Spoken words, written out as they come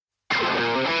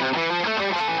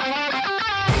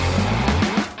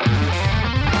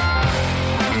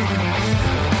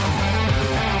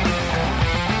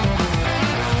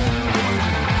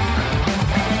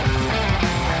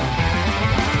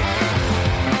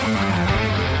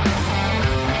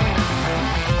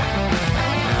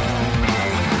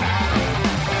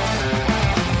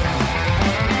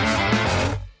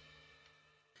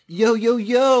Yo, yo,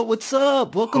 yo, what's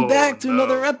up? Welcome back to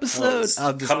another episode.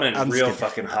 Coming in real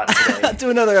fucking hot today.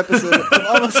 To another episode of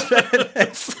Almost Better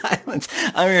Than Silence.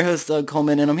 I'm your host, Doug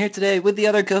Coleman, and I'm here today with the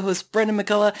other co-host, Brendan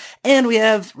McCullough, and we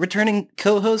have returning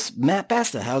co-host, Matt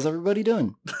Basta. How's everybody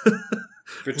doing?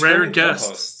 Rare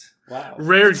guest. Wow.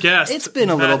 Rare guest. It's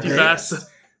been a little Matthew bit. Basta.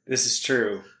 This is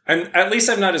true. At least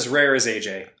I'm not as rare as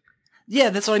AJ. Yeah,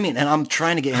 that's what I mean, and I'm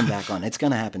trying to get him back on. It's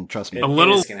going to happen, trust me. A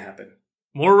little- It's going to happen.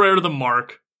 More rare than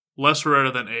Mark, less rare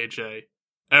than AJ.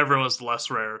 Everyone's less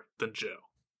rare than Joe.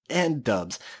 And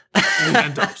Dubs.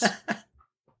 And Dubs.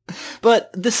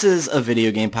 But this is a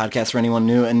video game podcast for anyone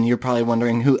new, and you're probably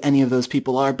wondering who any of those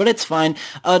people are, but it's fine.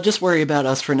 Just worry about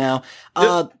us for now.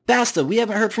 Basta, we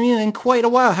haven't heard from you in quite a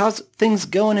while. How's things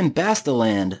going in Basta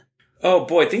land? Oh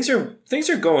boy, things are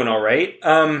going all right.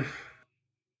 Yeah,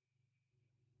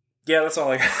 that's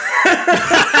all I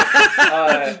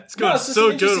got. It's going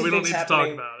so good, we don't need to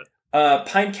happening. talk about it.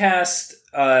 Pinecast,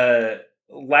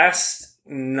 last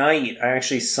night I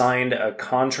actually signed a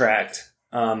contract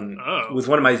with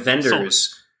one of my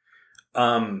vendors.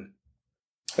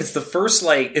 It's the first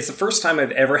time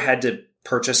I've ever had to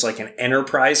purchase like an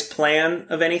enterprise plan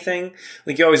of anything.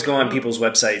 Like you always go on people's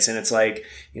websites and it's like,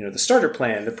 you know, the starter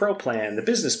plan, the pro plan, the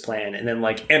business plan, and then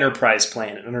like enterprise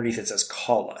plan, and underneath it says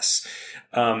call us.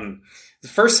 The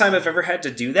first time I've ever had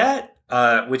to do that,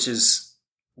 which is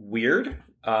weird.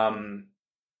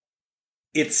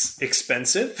 It's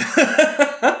expensive.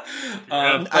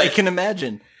 I can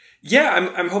imagine. Yeah,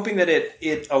 I'm hoping that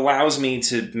it allows me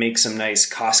to make some nice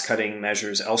cost-cutting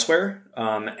measures elsewhere,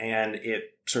 and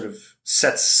it sort of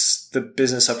sets the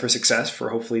business up for success for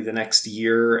hopefully the next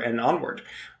year and onward.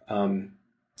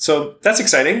 So that's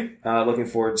exciting. Looking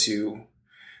forward to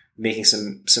making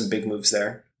some big moves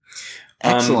there.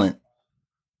 Excellent.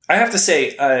 I have to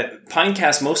say,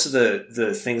 Pinecast, most of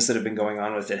the things that have been going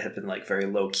on with it have been like very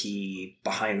low-key,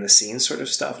 behind-the-scenes sort of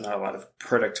stuff, not a lot of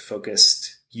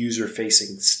product-focused,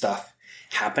 user-facing stuff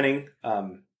happening.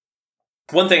 One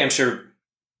thing I'm sure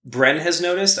Bren has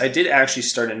noticed, I did actually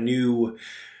start a new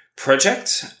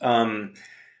project.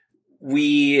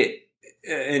 We,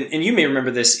 and you may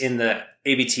remember this in the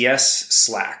ABTS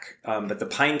Slack, but the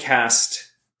Pinecast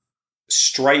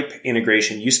Stripe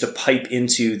integration used to pipe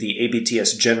into the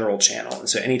ABTS general channel. And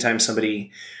so anytime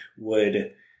somebody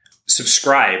would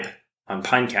subscribe on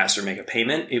Pinecast or make a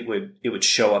payment, it would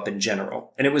show up in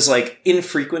general. And it was like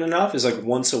infrequent enough. It was like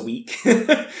once a week,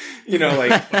 you know,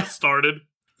 like When it started.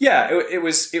 yeah, it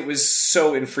was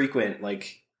so infrequent.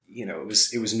 Like, you know, it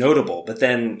was notable, but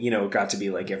then, you know, it got to be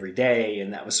like every day,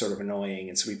 and that was sort of annoying.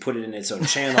 And so we put it in its own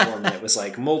channel, and it was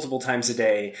like multiple times a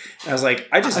day. And I was like,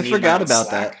 I forgot about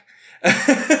Slack. that.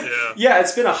 Yeah,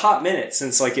 it's been a hot minute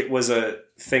since like it was a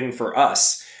thing for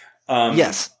us.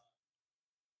 Yes.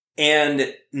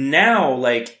 And now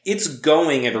like it's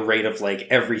going at a rate of like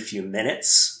every few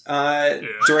minutes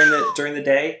during the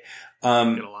day. Get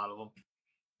a lot of them.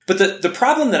 But the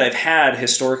problem that I've had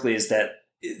historically is that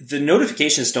the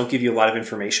notifications don't give you a lot of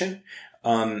information.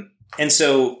 And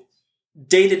so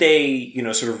day to day, you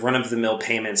know, sort of run of the mill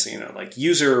payments, you know, like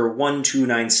user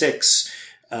 1296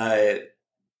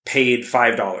 paid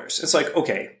 $5. It's like,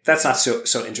 okay, that's not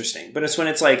so interesting. But it's when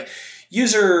it's like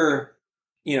user,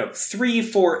 you know,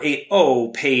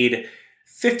 3480 paid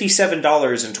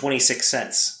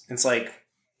 $57.26. It's like,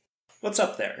 what's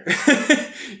up there?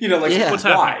 You know, like What's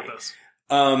why? happening with this?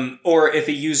 Or if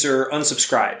a user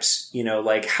unsubscribes, you know,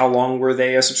 like how long were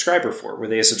they a subscriber for? Were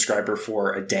they a subscriber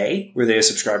for a day? Were they a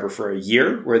subscriber for a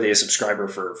year? Were they a subscriber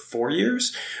for 4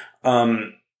 years?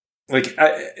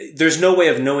 There's no way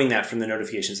of knowing that from the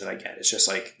notifications that I get. It's just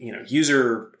like, you know,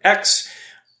 user X,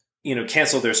 you know,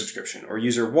 canceled their subscription, or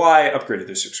user Y upgraded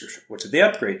their subscription. What did they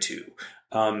upgrade to?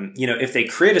 You know, if they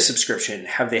create a subscription,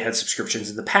 have they had subscriptions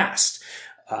in the past?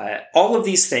 All of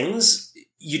these things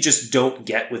you just don't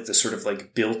get with the sort of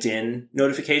like built-in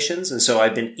notifications. And so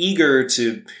I've been eager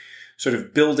to sort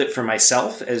of build it for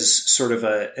myself as sort of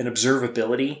an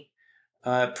observability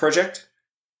project.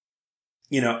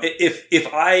 You know, if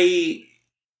I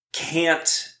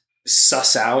can't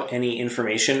suss out any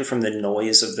information from the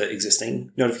noise of the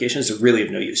existing notifications, it's really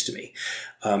of no use to me,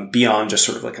 beyond just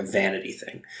sort of like a vanity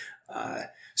thing.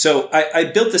 So I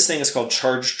built this thing. It's called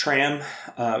Charge Tram,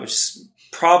 which is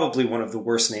probably one of the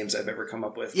worst names I've ever come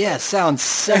up with. Yeah, sounds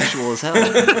sexual as hell.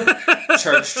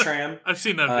 Charge Tram. I've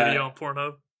seen that video on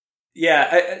Pornhub.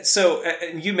 Yeah, so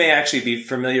you may actually be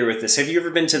familiar with this. Have you ever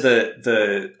been to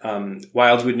the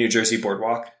Wildwood, New Jersey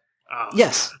boardwalk?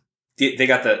 Yes. They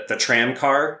got the tram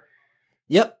car.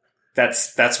 Yep.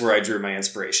 That's where I drew my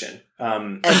inspiration.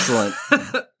 Excellent.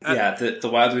 Yeah, the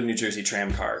Wildwood, New Jersey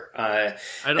tram car. I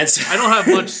don't have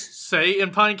much say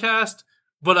in Pinecast,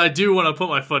 but I do want to put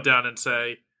my foot down and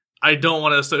say I don't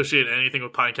want to associate anything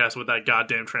with Pinecast with that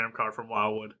goddamn tram car from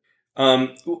Wildwood.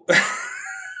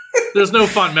 There's no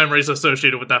fun memories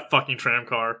associated with that fucking tram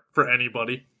car for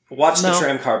anybody. Watch the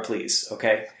tram car, please.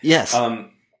 Okay. Yes.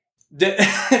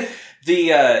 The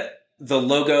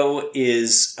logo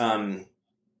is Trammy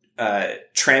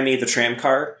the tram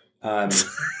car.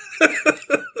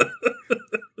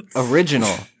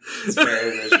 Original. It's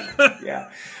very original. Yeah.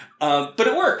 But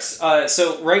it works.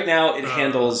 So right now it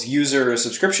handles user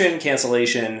subscription,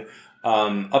 cancellation,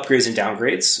 upgrades and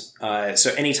downgrades.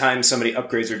 So anytime somebody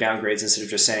upgrades or downgrades, instead of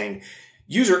just saying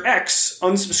user X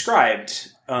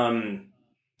unsubscribed,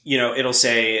 it'll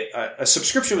say a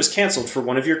subscription was canceled for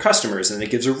one of your customers, and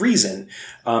it gives a reason.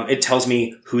 It tells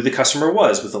me who the customer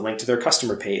was with a link to their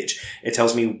customer page. It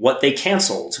tells me what they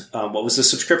canceled. What was the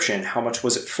subscription? How much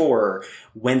was it for?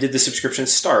 When did the subscription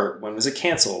start? When was it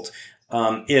canceled?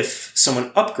 If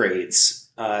someone upgrades,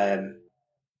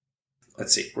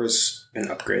 let's see, where's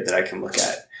an upgrade that I can look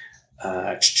at?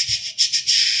 A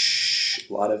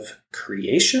lot of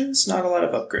creations, not a lot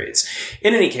of upgrades.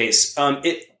 In any case,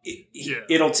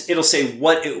 it'll say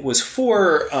what it was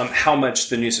for, how much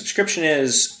the new subscription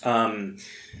is,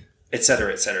 et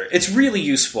cetera, et cetera. It's really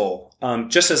useful,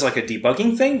 just as like a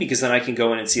debugging thing, because then I can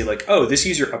go in and see like, oh, this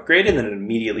user upgraded and then it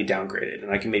immediately downgraded.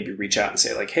 And I can maybe reach out and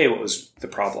say like, hey, what was the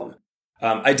problem?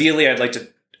 Ideally, I'd like to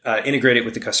integrate it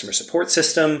with the customer support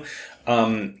system.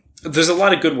 There's a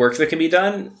lot of good work that can be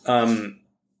done.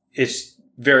 It's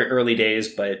very early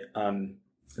days, but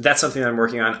that's something that I'm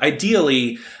working on.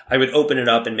 Ideally, I would open it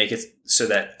up and make it so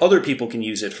that other people can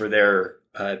use it for their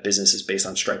businesses based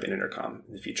on Stripe and Intercom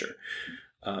in the future.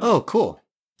 Oh, cool.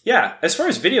 Yeah. As far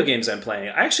as video games I'm playing,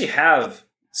 I actually have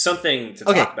something to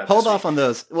talk about. Okay, hold off on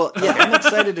those. Well, yeah, I'm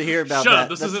excited to hear about Shut that. up,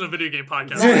 this isn't a video game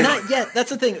podcast. No, not yet. That's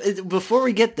the thing. Before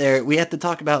we get there, we have to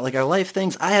talk about like our life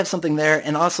things. I have something there,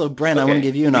 and also, Brent, I want to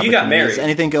give you an opportunity. You got married. Is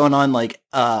anything going on like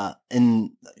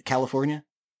in California?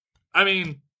 I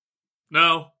mean,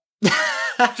 no.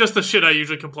 Just the shit I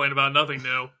usually complain about, nothing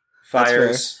new.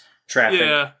 Fires, traffic.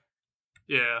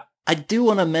 Yeah. I do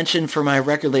want to mention for my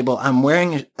record label, I'm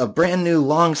wearing a brand new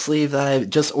long sleeve that I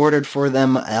just ordered for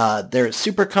them. They're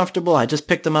super comfortable. I just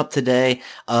picked them up today.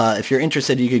 If you're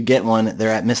interested, you could get one. They're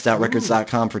at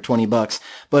missedoutrecords.com for $20.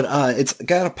 But it's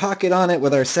got a pocket on it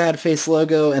with our sad face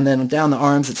logo, and then down the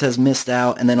arms it says Missed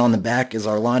Out, and then on the back is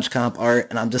our launch comp art.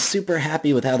 And I'm just super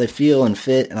happy with how they feel and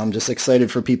fit, and I'm just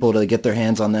excited for people to get their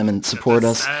hands on them and support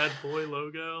us. Sad boy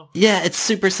logo. Yeah, it's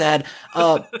super sad.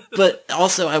 But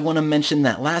also I want to mention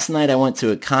that last night I went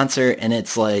to a concert, and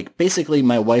it's like basically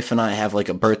my wife and I have like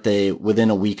a birthday within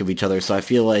a week of each other, so I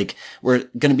feel like we're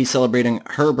going to be celebrating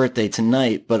her birthday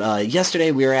tonight. But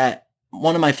yesterday we were at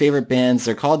one of my favorite bands.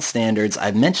 They're called Standards.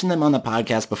 I've mentioned them on the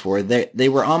podcast before. They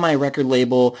were on my record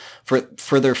label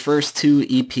for their first two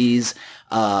EPs.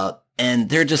 And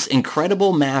they're just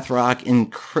incredible math rock,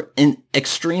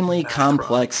 extremely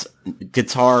complex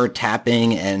guitar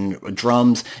tapping and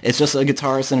drums. It's just a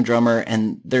guitarist and a drummer,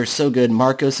 and they're so good.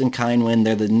 Marcos and Kynwin,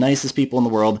 they're the nicest people in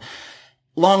the world.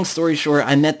 Long story short,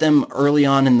 I met them early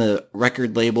on in the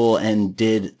record label and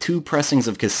did 2 pressings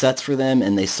of cassettes for them,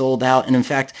 and they sold out. And in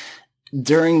fact,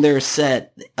 during their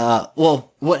set,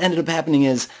 what ended up happening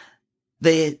is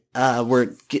they got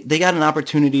an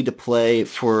opportunity to play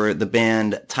for the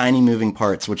band Tiny Moving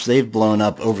Parts, which they've blown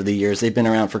up over the years. They've been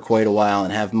around for quite a while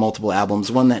and have multiple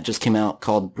albums. One that just came out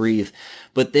called Breathe.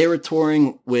 But they were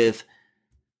touring with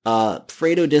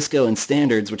Fredo Disco and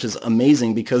Standards, which is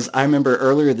amazing because I remember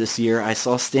earlier this year I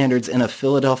saw Standards in a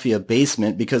Philadelphia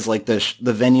basement because like the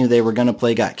venue they were going to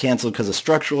play got canceled because of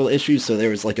structural issues. So there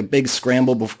was like a big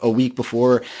scramble a week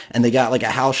before, and they got like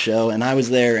a house show, and I was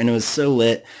there, and it was so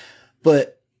lit.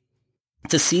 But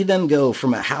to see them go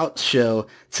from a house show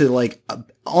to like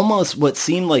almost what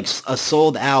seemed like a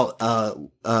sold out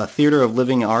Theater of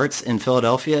Living Arts in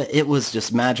Philadelphia, it was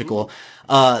just magical.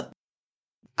 I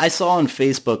saw on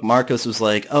Facebook, Marcos was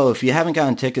like, oh, if you haven't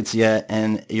gotten tickets yet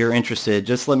and you're interested,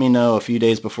 just let me know a few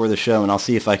days before the show and I'll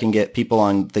see if I can get people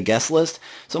on the guest list.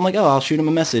 So I'm like, oh, I'll shoot him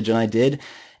a message, and I did.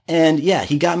 And yeah,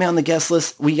 he got me on the guest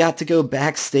list. We got to go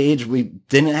backstage. We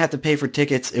didn't have to pay for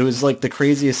tickets. It was like the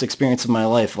craziest experience of my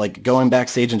life, like going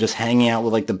backstage and just hanging out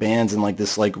with like the bands in like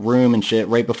this like room and shit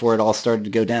right before it all started to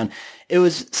go down. It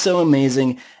was so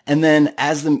amazing. And then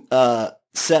as the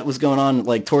set was going on,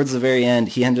 like towards the very end,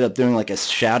 he ended up doing like a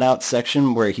shout out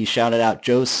section where he shouted out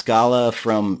Joe Scala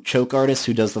from Choke Artist,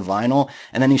 who does the vinyl,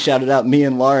 and then he shouted out me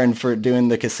and Lauren for doing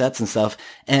the cassettes and stuff.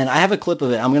 And I have a clip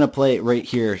of it. I'm gonna play it right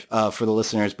here for the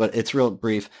listeners, but it's real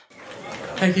brief.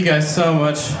 Thank you guys so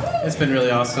much. It's been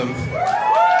really awesome.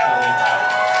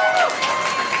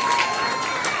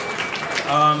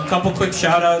 Couple quick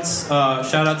shout outs.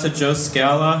 Shout out to Joe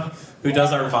Scala, who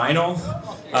does our vinyl.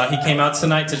 He came out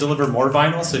tonight to deliver more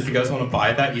vinyl, so if you guys want to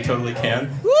buy that, you totally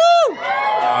can. Woo!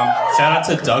 Shout out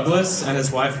to Douglas and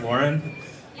his wife Lauren.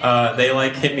 They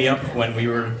like hit me up when we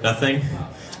were nothing.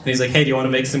 And he's like, hey, do you want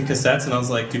to make some cassettes? And I was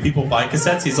like, do people buy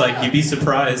cassettes? He's like, you'd be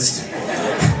surprised.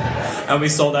 And we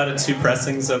sold out of 2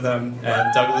 pressings of them,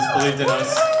 and Douglas believed in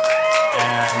us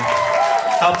and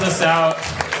helped us out.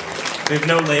 We have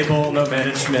no label, no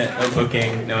management, no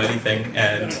booking, no anything,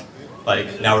 and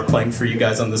like now we're playing for you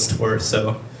guys on this tour,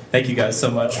 so thank you guys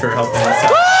so much for helping us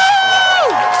out.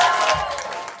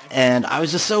 And I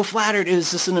was just so flattered. It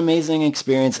was just an amazing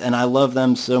experience, and I love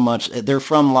them so much. They're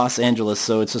from Los Angeles,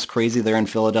 so it's just crazy they're in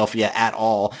Philadelphia at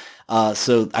all.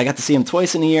 So I got to see him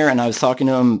twice in a year, and I was talking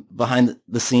to him behind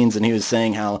the scenes, and he was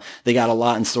saying how they got a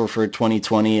lot in store for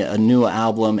 2020, a new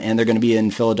album, and they're going to be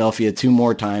in Philadelphia 2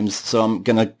 more times. So I'm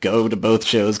going to go to both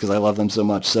shows because I love them so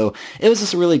much. So it was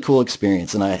just a really cool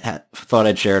experience, and I thought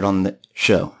I'd share it on the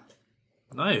show.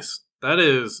 Nice. That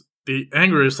is the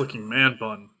angriest looking man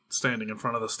bun standing in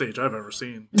front of the stage I've ever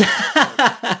seen.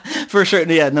 For sure.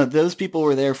 Yeah, no, those people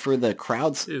were there for the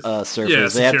crowd surfers. Yeah,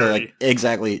 they have to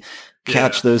exactly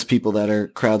catch those people that are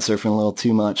crowd surfing a little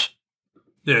too much.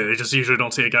 Yeah, they just usually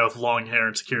don't see a guy with long hair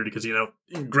in security because, you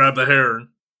can grab the hair and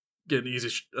get an easy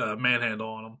manhandle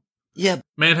on him. Yeah.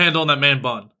 Manhandle on that man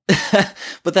bun.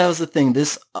 But that was the thing.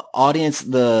 This audience,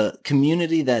 the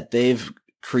community that they've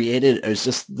created is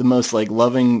just the most like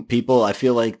loving people. I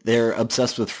feel like they're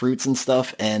obsessed with fruits and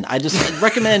stuff, and I just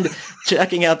recommend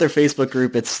checking out their Facebook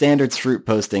group. It's Standards Fruit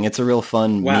Posting. It's a real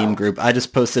fun meme group. I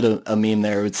just posted a meme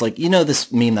there. It's like,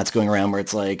 this meme that's going around where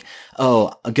it's like,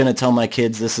 oh, I'm gonna tell my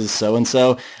kids this is so and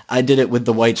so. I did it with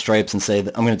the white stripes and say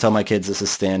that I'm gonna tell my kids this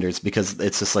is Standards, because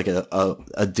it's just like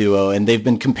a duo, and they've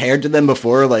been compared to them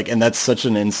before, like, and that's such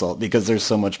an insult because there's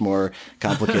so much more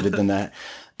complicated than that.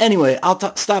 Anyway, I'll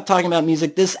stop talking about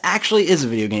music. This actually is a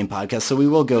video game podcast, so we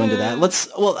will go into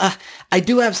that. I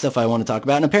do have stuff I want to talk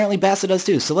about, and apparently Basta does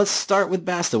too. So let's start with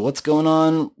Basta. What's going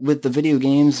on with the video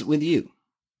games with you?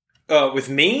 With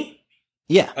me?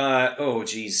 Yeah. Oh,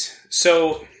 geez.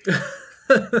 So...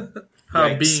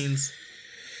 Beans.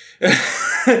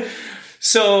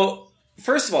 So,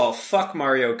 first of all, fuck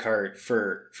Mario Kart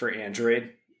for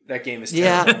Android. That game is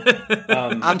terrible.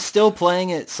 Yeah. I'm still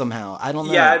playing it somehow. I don't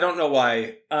know. Yeah, I don't know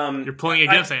why. You're playing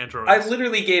against Android. I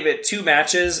literally gave it 2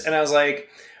 matches, and I was like,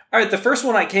 all right, the first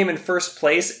one I came in first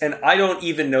place, and I don't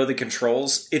even know the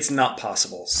controls. It's not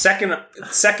possible.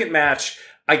 Second match,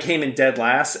 I came in dead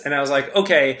last, and I was like,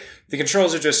 okay, the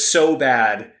controls are just so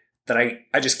bad that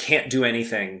I just can't do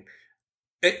anything.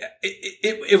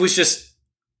 It was just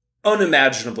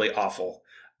unimaginably awful.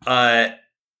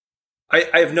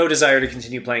 I have no desire to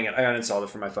continue playing it. I uninstalled it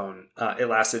from my phone. It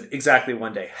lasted exactly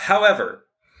 1 day. However,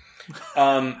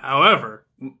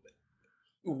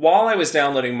 while I was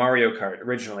downloading Mario Kart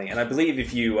originally, and I believe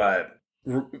if you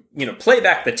play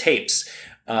back the tapes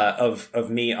of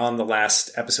me on the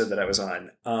last episode that I was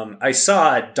on, I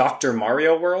saw Dr.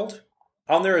 Mario World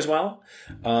on there as well.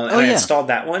 I installed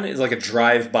that one. It's like a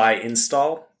drive-by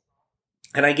install,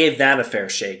 and I gave that a fair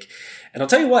shake. And I'll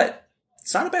tell you what,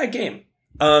 it's not a bad game.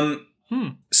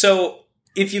 So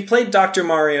if you played Dr.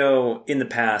 Mario in the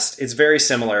past, it's very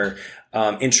similar.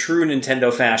 In true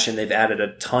Nintendo fashion, they've added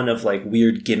a ton of like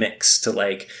weird gimmicks to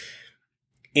like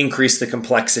increase the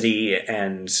complexity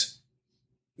and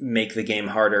make the game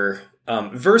harder.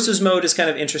 Versus mode is kind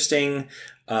of interesting.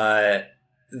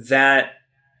 That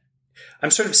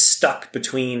I'm sort of stuck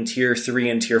between tier 3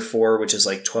 and tier 4, which is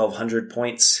like 1,200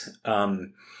 points.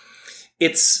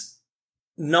 It's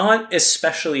not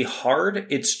especially hard.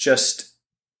 It's just,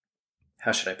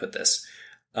 how should I put this?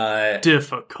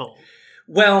 Difficult.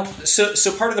 Well, so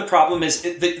part of the problem is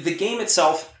the game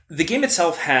itself. The game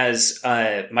itself has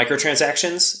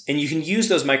microtransactions, and you can use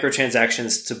those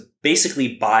microtransactions to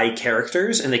basically buy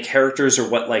characters, and the characters are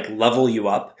what like level you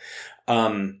up.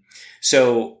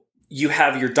 So you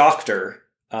have your doctor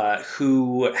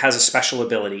who has a special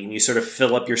ability, and you sort of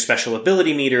fill up your special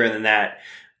ability meter, and then that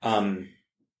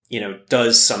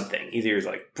does something. Either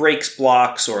like breaks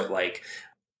blocks or like,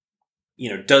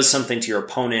 does something to your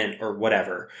opponent or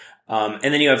whatever.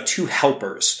 And then you have 2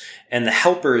 helpers, and the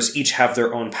helpers each have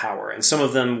their own power. And some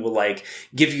of them will like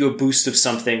give you a boost of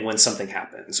something when something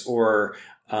happens, or,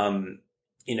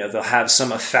 they'll have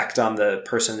some effect on the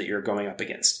person that you're going up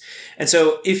against. And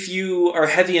so if you are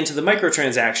heavy into the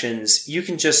microtransactions, you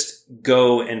can just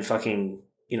go and fucking,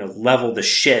 level the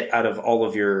shit out of all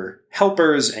of your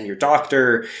helpers and your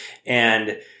doctor.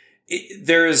 And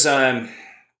there's, the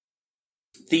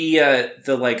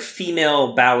like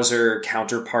female Bowser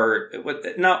counterpart,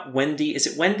 not Wendy. Is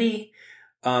it Wendy?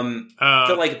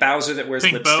 The like Bowser that wears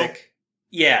Pink lipstick. Bow?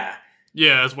 Yeah.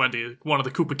 Yeah, it's Wendy, one of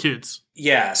the Koopa kids.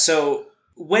 Yeah. So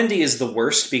Wendy is the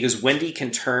worst because Wendy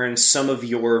can turn some of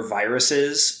your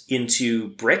viruses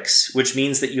into bricks, which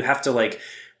means that you have to like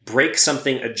break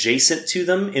something adjacent to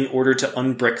them in order to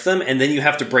unbrick them. And then you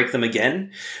have to break them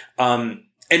again. And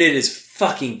it is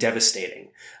fucking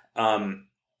devastating.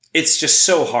 It's just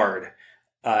so hard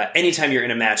anytime you're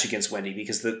in a match against Wendy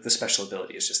because the special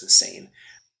ability is just insane.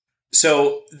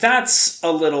 So that's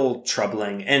a little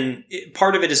troubling. And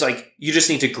part of it is like you just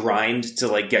need to grind to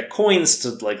like get coins to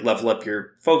like level up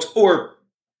your folks or,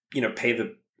 pay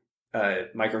the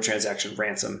microtransaction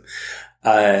ransom.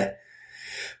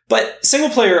 But single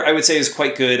player, I would say, is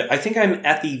quite good. I think I'm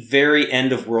at the very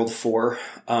end of World 4.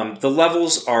 The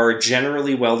levels are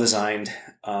generally well designed.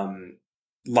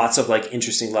 Lots of like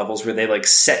interesting levels where they like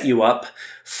set you up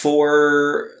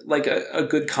for like a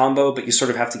good combo, but you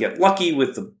sort of have to get lucky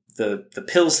with the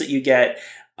pills that you get.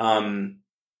 Overall,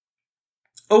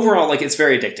 like it's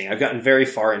very addicting. I've gotten very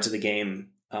far into the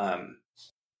game.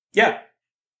 Yeah.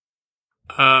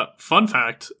 Fun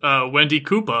fact, Wendy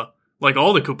Koopa, like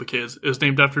all the Koopa kids, is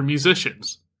named after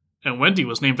musicians. And Wendy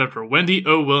was named after Wendy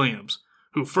O. Williams,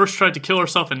 who first tried to kill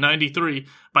herself in 93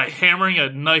 by hammering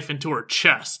a knife into her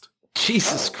chest.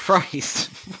 Jesus Christ.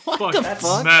 What Fuck, the that's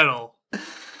fuck? metal.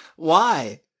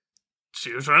 Why?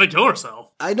 She was trying to kill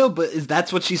herself. I know, but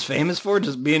that's what she's famous for?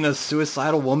 Just being a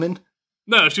suicidal woman?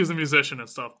 No, she was a musician and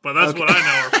stuff, but that's what I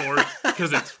know her for,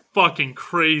 because it's fucking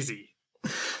crazy.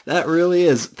 That really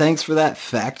is. Thanks for that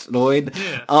factoid.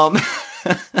 Yeah. Fun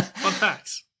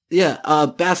facts. Yeah,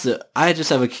 Bassett, I just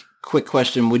have a quick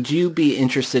question. Would you be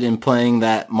interested in playing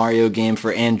that Mario game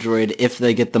for Android if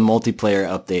they get the multiplayer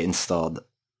update installed?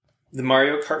 The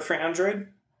Mario Kart for Android?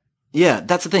 Yeah,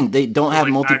 that's the thing. They don't have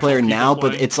Like multiplayer now, but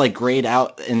playing? it's like grayed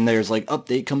out, and there's like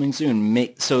update coming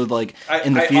soon. So like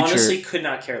in the future, I honestly could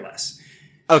not care less.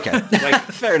 Okay, Like,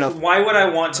 fair enough. Why would I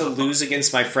want to lose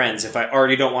against my friends if I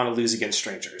already don't want to lose against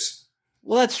strangers?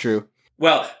 Well, that's true.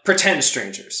 Well, pretend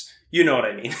strangers. You know what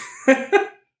I mean.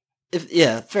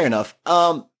 Yeah, fair enough.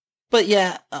 But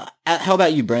yeah, how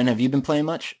about you, Bren? Have you been playing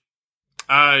much?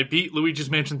 I beat Luigi's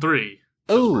Mansion 3.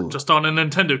 Oh, Just on a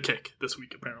Nintendo kick this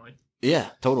week, apparently. yeah,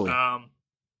 totally.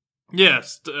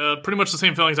 Yes, pretty much the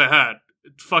same feelings I had.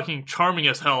 Fucking charming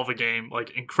as hell of a game,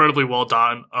 like incredibly well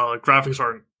done. Graphics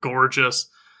are gorgeous.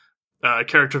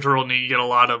 Characters are real neat. You get a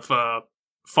lot of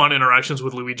fun interactions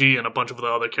with Luigi and a bunch of the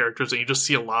other characters, and you just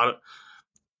see a lot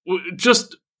of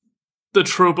just the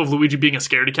trope of Luigi being a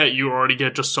scaredy cat. You already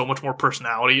get just so much more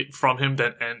personality from him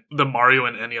than Mario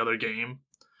in any other game.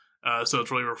 So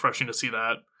it's really refreshing to see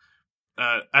that.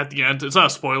 At the end, it's not a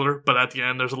spoiler, but at the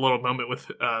end, there's a little moment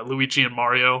with Luigi and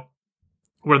Mario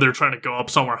where they're trying to go up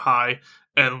somewhere high,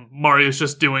 and Mario's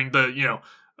just doing the,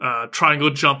 triangle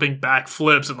jumping back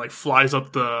flips and like flies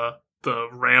up the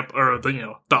ramp or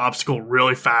the obstacle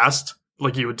really fast,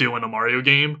 like you would do in a Mario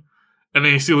game. And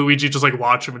then you see Luigi just like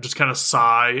watch him and just kind of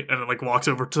sigh, and then like walks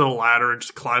over to the ladder and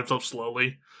just climbs up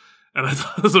slowly. And I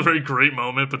thought it was a very great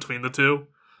moment between the two.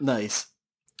 Nice.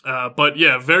 But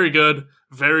yeah, very good,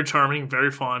 very charming, very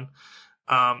fun.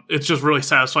 It's just really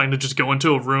satisfying to just go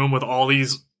into a room with all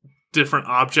these different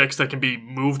objects that can be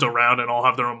moved around and all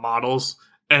have their own models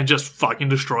and just fucking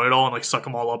destroy it all and like suck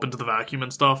them all up into the vacuum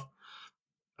and stuff.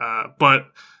 But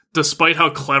despite how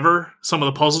clever some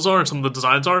of the puzzles are and some of the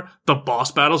designs are, the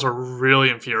boss battles are really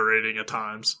infuriating at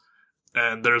times.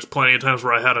 And there's plenty of times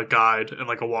where I had a guide and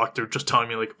like a walkthrough just telling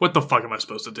me like, what the fuck am I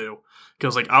supposed to do?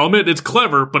 Because like, I'll admit it's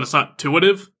clever, but it's not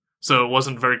intuitive. So it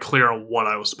wasn't very clear on what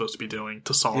I was supposed to be doing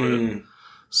to solve it.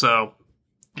 So,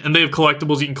 and they have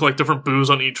collectibles. You can collect different boos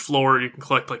on each floor. You can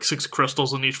collect like 6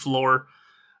 crystals on each floor.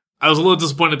 I was a little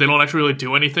disappointed they don't actually really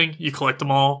do anything. You collect them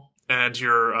all, and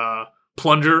your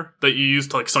plunger that you use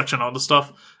to like suction on the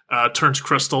stuff turns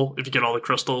crystal if you get all the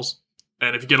crystals.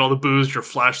 And if you get all the boos, your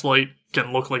flashlight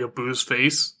can look like a boo's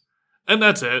face. And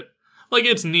that's it. Like,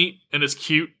 it's neat and it's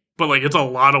cute, but like it's a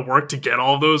lot of work to get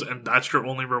all of those, and that's your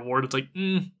only reward. It's like,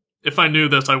 if I knew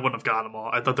this, I wouldn't have gotten them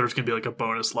all. I thought there was going to be like a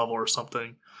bonus level or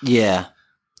something. Yeah.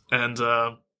 And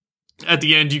at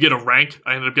the end, you get a rank.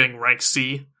 I ended up getting rank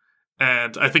C.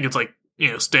 And I think it's like,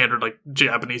 standard like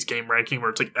Japanese game ranking where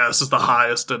it's like S is the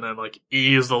highest and then like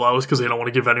E is the lowest because they don't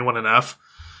want to give anyone an F.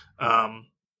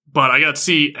 But I got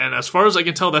C, and as far as I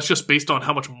can tell, that's just based on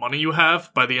how much money you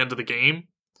have by the end of the game.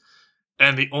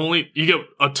 And you get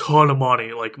a ton of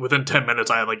money. Like within 10 minutes,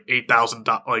 I had like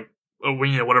 $8,000, like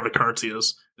whatever the currency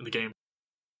is in the game.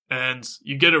 And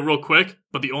you get it real quick,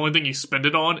 but the only thing you spend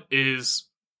it on is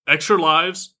extra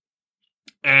lives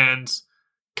and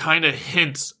kind of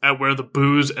hints at where the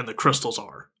booze and the crystals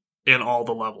are in all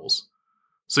the levels.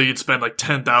 So you'd spend like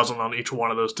 10,000 on each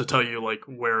one of those to tell you like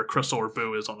where a crystal or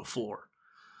boo is on the floor.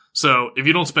 So if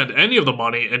you don't spend any of the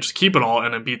money and just keep it all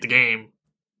and then beat the game,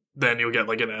 then you'll get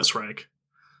like an S rank.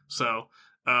 So,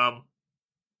 I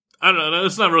don't know.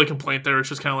 It's not really a complaint there. It's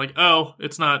just kind of like, oh,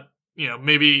 it's not,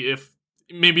 maybe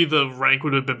the rank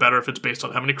would have been better if it's based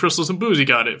on how many crystals and booze you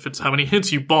got, if it's how many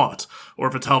hints you bought, or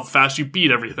if it's how fast you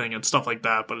beat everything and stuff like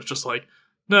that. But it's just like,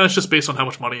 no, it's just based on how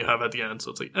much money you have at the end.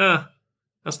 So it's like,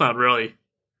 that's not really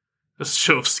a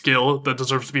show of skill that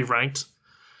deserves to be ranked.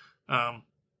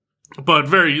 But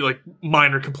very like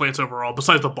minor complaints overall.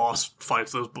 Besides the boss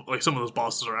fights, some of those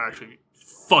bosses are actually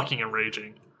fucking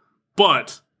enraging,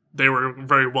 but they were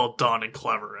very well done and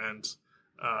clever. And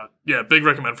big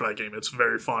recommend for that game. It's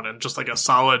very fun and just like a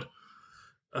solid,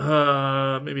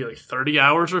 maybe like 30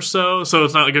 hours or so. So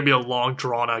it's not going to be a long,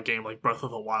 drawn out game like Breath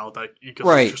of the Wild that you can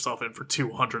put yourself in for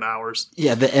 200 hours.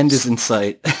 Yeah, the end is in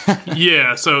sight.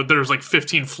 Yeah, so there's like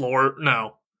 15 floors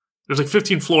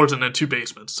and then 2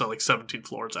 basements, so like 17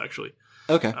 floors actually.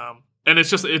 Okay. And it's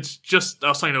just I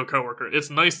was talking to a coworker. It's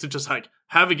nice to just like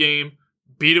have a game,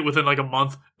 beat it within like a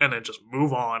month, and then just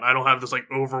move on. I don't have this like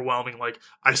overwhelming like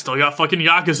I still got fucking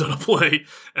Yakuza to play,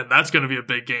 and that's going to be a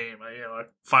big game. I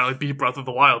finally beat Breath of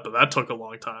the Wild, but that took a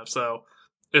long time. So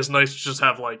it's nice to just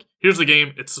have like, here's the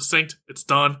game, it's succinct, it's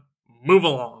done, move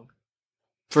along.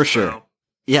 For sure.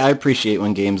 Yeah, I appreciate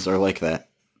when games are like that.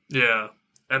 Yeah.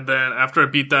 And then after I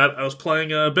beat that, I was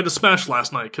playing a bit of Smash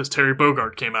last night because Terry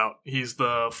Bogard came out. He's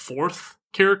the 4th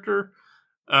character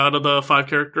out of the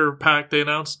 5-character pack they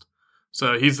announced.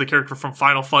 So he's the character from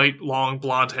Final Fight, long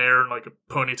blonde hair and like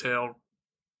a ponytail,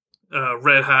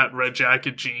 red hat, red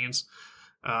jacket, jeans.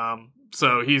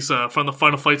 So he's from the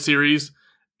Final Fight series.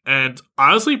 And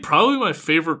honestly, probably my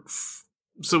favorite.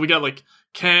 So we got like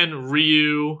Ken,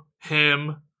 Ryu,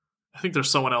 him. I think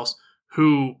there's someone else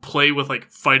who play with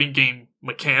like fighting game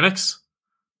mechanics.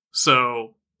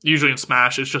 So usually in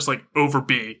Smash, it's just like over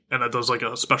B, and that does like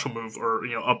a special move or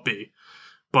up B.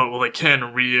 But with like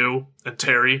Ken, Ryu, and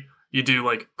Terry, you do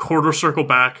like quarter circle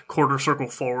back, quarter circle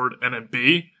forward, and then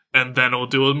B, and then it'll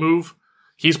do a move.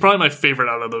 He's probably my favorite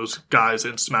out of those guys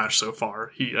in Smash so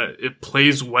far. It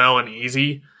plays well and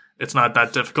easy. It's not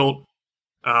that difficult.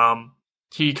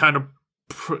 He kind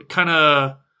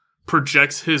of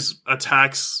projects his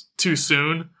attacks too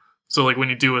soon. So like when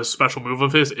you do a special move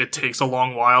of his, it takes a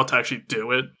long while to actually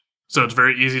do it. So it's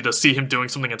very easy to see him doing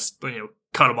something and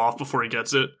cut him off before he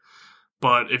gets it.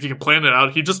 But if you can plan it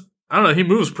out, he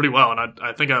moves pretty well, and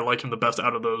I think I like him the best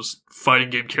out of those fighting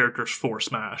game characters for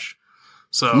Smash.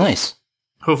 So nice.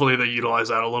 Hopefully they utilize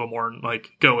that a little more and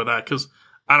like go with that, because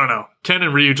I don't know, Ken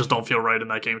and Ryu just don't feel right in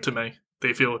that game to me.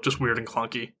 They feel just weird and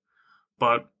clunky.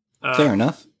 But fair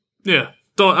enough. Yeah,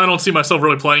 I don't see myself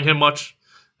really playing him much.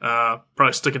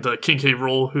 Probably sticking to King K.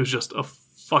 Rool, who's just a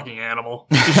fucking animal.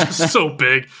 He's just so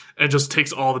big and just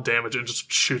takes all the damage and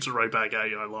just shoots it right back at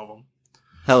you. I love him.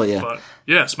 Hell yeah. But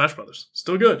yeah, Smash Brothers.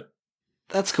 Still good.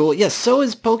 That's cool. Yes, so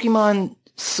is Pokemon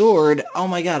Sword. Oh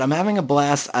my god, I'm having a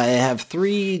blast. I have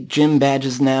 3 gym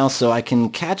badges now, so I can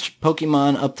catch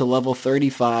Pokemon up to level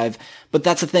 35. But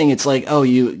that's the thing, it's like, oh,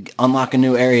 you unlock a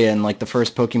new area, and like the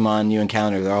first Pokemon you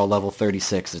encounter, they're all level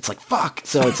 36. It's like, fuck!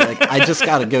 So it's like, I just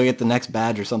gotta go get the next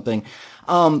badge or something.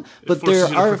 But there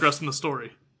are progress in the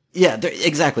story. Yeah,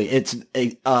 exactly. It's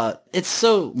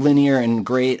so linear and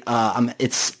great.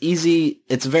 It's easy.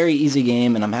 It's a very easy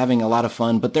game, and I'm having a lot of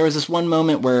fun. But there was this one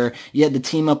moment where you had to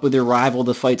team up with your rival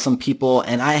to fight some people,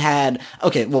 and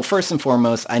well, first and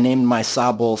foremost, I named my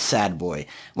Sobble Sad Boy.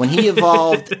 When he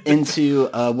evolved into,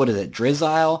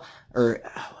 Drizzile? Or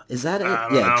is that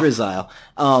it? Yeah, Drizzile.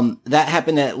 That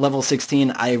happened at level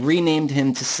 16. I renamed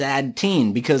him to Sad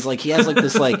Teen because like he has like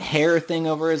this like hair thing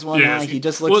over his one eye. He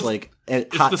just looks like a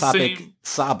Hot Topic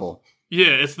Sobble. Yeah,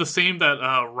 it's the same that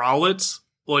Rowlet,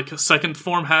 like second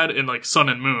form, had in like Sun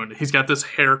and Moon. He's got this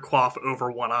hair coif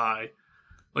over one eye.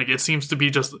 Like it seems to be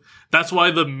just that's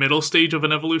why the middle stage of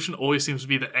an evolution always seems to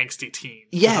be the angsty teen.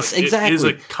 Yes, like, exactly. It is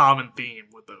a common theme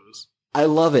with those. I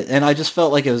love it, and I just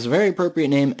felt like it was a very appropriate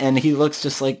name, and he looks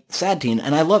just like Sad Teen,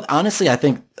 and honestly, I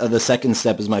think the second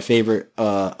step is my favorite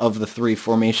of the three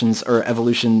formations or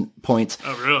evolution points.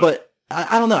 Oh, really? But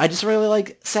I don't know, I just really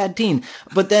like Sad Teen.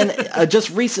 But then just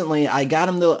recently, I got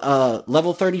him to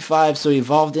level 35, so he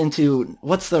evolved into,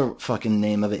 what's the fucking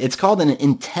name of it? It's called an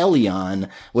Inteleon,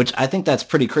 which I think that's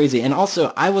pretty crazy. And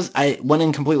also, I went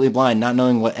in completely blind, not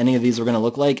knowing what any of these were going to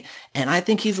look like, and I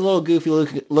think he's a little goofy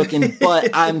looking,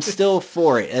 but I'm still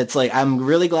for it. It's like, I'm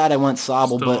really glad I went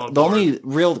Sobble, but the only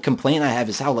real complaint I have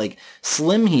is how, like,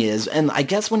 slim he is. And I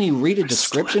guess when you read a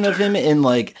description of him in,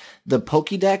 like, the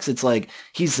Pokédex, it's like,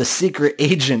 he's the secret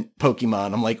agent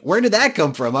Pokemon. I'm like, where did that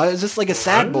come from? I was just like a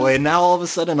sad boy, and now all of a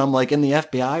sudden I'm like in the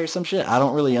FBI or some shit. I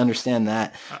don't really understand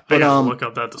that. I gotta look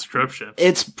up that description.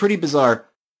 It's pretty bizarre.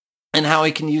 And how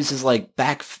he can use his like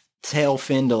back tail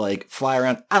fin to like fly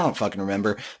around. I don't fucking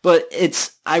remember. But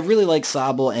I really like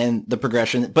Sobble and the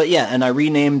progression. But yeah, and I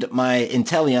renamed my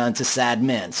Inteleon to Sad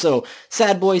Man. So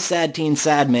Sad Boy, Sad Teen,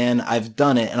 Sad Man. I've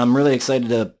done it, and I'm really excited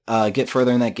to get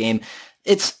further in that game.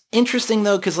 It's interesting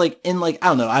though, because like in like, I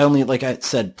don't know, I only, like I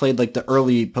said, played like the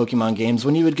early Pokemon games.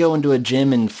 When you would go into a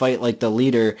gym and fight like the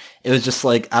leader, it was just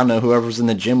like, I don't know, whoever's in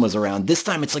the gym was around. This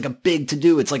time it's like a big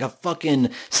to-do. It's like a fucking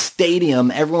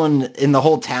stadium. Everyone in the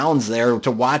whole town's there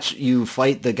to watch you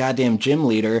fight the goddamn gym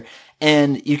leader.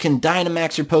 And you can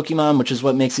Dynamax your Pokemon, which is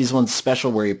what makes these ones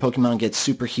special, where your Pokemon gets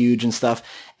super huge and stuff.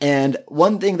 And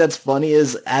one thing that's funny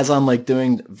is, as I'm like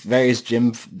doing various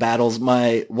gym battles,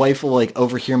 my wife will like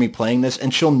overhear me playing this,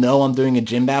 and she'll know I'm doing a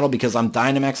gym battle because I'm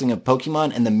Dynamaxing a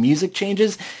Pokemon and the music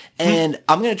changes. And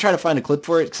I'm going to try to find a clip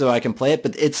for it so I can play it.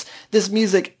 But it's this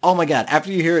music, oh my God,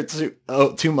 after you hear it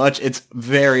too much, it's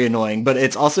very annoying. But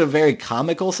it's also very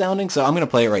comical sounding. So I'm going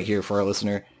to play it right here for our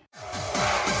listener.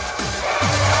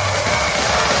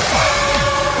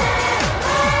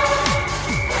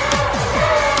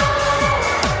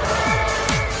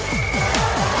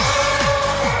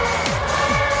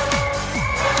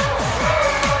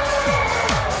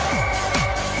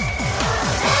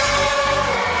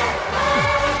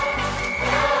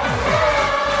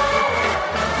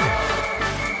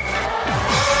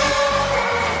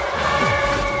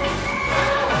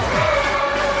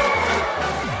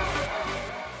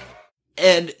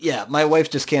 And yeah, my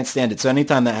wife just can't stand it. So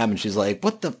anytime that happens, she's like,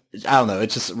 what the, I don't know.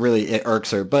 It's just really, it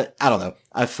irks her, but I don't know.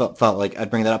 I felt like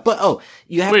I'd bring that up, but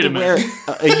you have to wear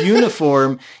a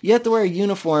uniform. You have to wear a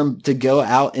uniform to go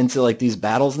out into like these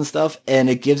battles and stuff. And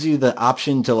it gives you the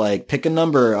option to like pick a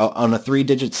number on a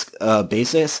 3-digit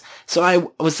basis. So I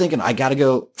was thinking I got to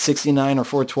go 69 or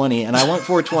 420, and I went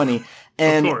 420.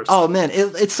 And oh man,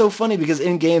 it's so funny because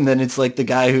in game, then it's like the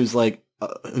guy who's like,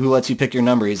 who lets you pick your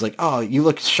number. He's like, oh, you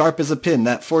look sharp as a pin.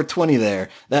 That 420 there,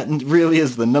 that really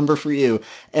is the number for you.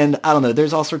 And I don't know,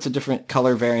 there's all sorts of different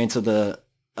color variants of the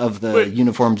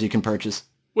uniforms you can purchase.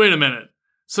 Wait a minute.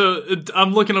 So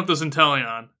I'm looking up this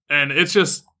Inteleon, and it's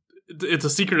a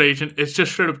secret agent. It's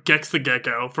just straight up Gex the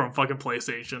Gecko from fucking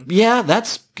PlayStation. Yeah,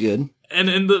 that's good.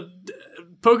 And in the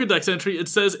Pokedex entry, it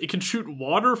says it can shoot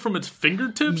water from its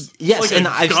fingertips. Yes, like and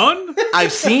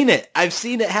I've seen it. I've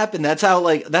seen it happen. That's how,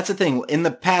 like, that's the thing. In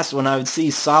the past, when I would see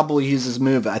Sobble use his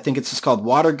move, I think it's just called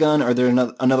Water Gun, or there's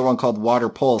another one called Water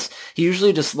Pulse. He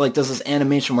usually just like does this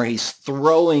animation where he's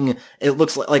throwing. It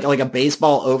looks like a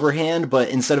baseball overhand, but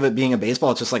instead of it being a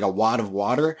baseball, it's just like a wad of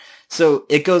water. So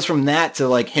it goes from that to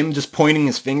like him just pointing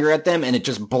his finger at them and it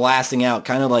just blasting out,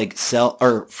 kind of like Cell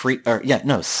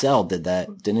Cell did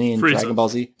that, didn't he? In Frieza. Dragon Ball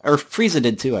Z, or Frieza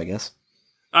did too, I guess.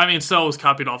 I mean, Cell was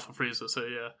copied off of Frieza, so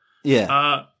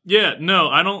yeah. Yeah. No,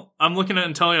 I don't. I'm looking at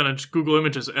Inteleon and Google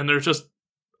Images, and there's just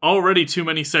already too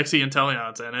many sexy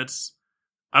Inteleons, and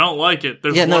I don't like it.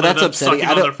 There's one that's of them upsetting.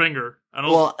 sucking on their finger.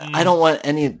 I don't want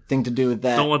anything to do with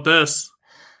that. Don't want this.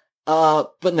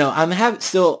 But no, I'm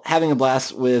still having a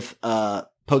blast with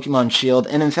Pokemon Shield,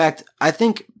 and in fact, I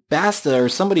think Basta or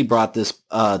somebody brought this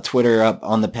Twitter up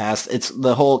on the past. It's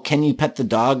the whole "Can you pet the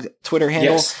dog" Twitter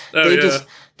handle. Yes.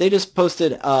 They just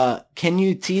posted, "Can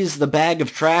you tease the bag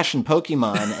of trash in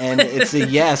Pokemon?" And it's a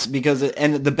yes because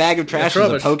and the bag of trash is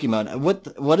a Pokemon.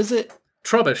 What is it?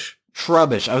 Trubbish.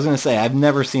 Trubbish. I was gonna say I've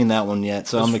never seen that one yet,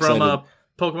 so I'm excited. From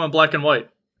Pokemon Black and White.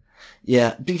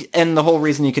 Yeah, and the whole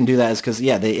reason you can do that is because,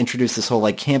 they introduced this whole,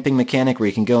 like, camping mechanic where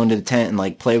you can go into the tent and,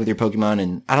 like, play with your Pokemon,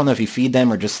 and I don't know if you feed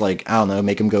them or just, like, I don't know,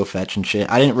 make them go fetch and shit.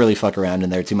 I didn't really fuck around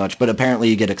in there too much, but apparently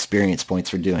you get experience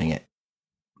points for doing it.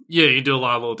 Yeah, you do a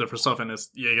lot of little different stuff, and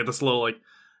you get this little, like,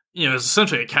 it's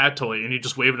essentially a cat toy, and you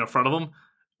just wave it in front of them,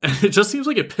 and it just seems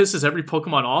like it pisses every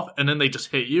Pokemon off, and then they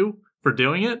just hate you for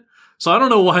doing it. So I don't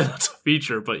know why that's a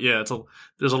feature, but yeah,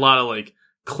 there's a lot of, like,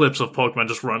 clips of Pokemon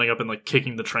just running up and like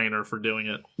kicking the trainer for doing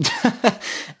it.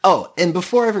 Oh, and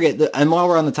before I forget, and while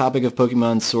we're on the topic of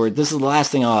Pokemon Sword, this is the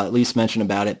last thing I'll at least mention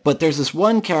about it. But there's this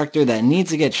one character that needs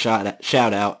to get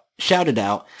shouted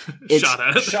out.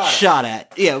 It's shot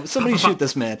at. Yeah, somebody shoot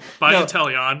this man. By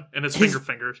Inteleon and his finger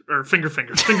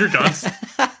guns.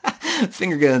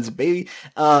 Finger guns, baby.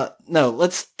 No,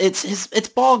 it's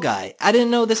Ball Guy. I didn't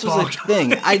know this was a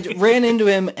thing. I ran into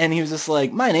him and he was just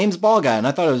like, my name's Ball Guy. And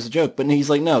I thought it was a joke, but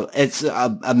he's like, no, it's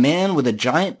a man with a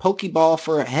giant Pokeball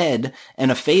for a head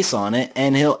and a face on it.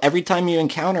 And every time you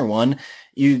encounter one,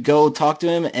 you go talk to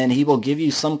him and he will give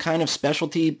you some kind of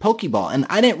specialty Pokeball. And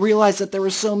I didn't realize that there were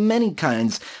so many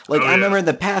kinds. Like, I remember in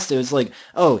the past, it was like,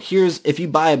 oh, if you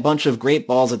buy a bunch of Great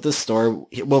Balls at this store,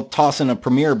 we'll toss in a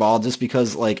Premier Ball just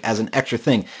because, like, as an extra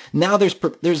thing. Now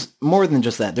there's more than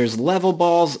just that. There's level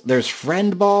balls, there's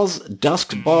friend balls,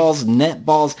 dusk balls, net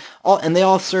balls, and they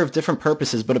all serve different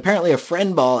purposes. But apparently a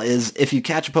friend ball is, if you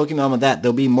catch a Pokemon with that,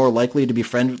 they'll be more likely to be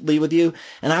friendly with you.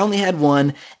 And I only had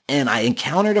one, and I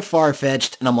encountered a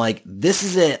Farfetch'd, and I'm like, this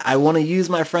is it. I want to use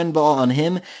my friend ball on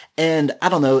him. And I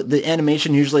don't know, the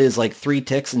animation usually is like 3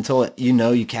 ticks until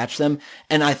you catch them.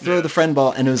 And I throw the friend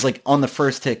ball, and it was like on the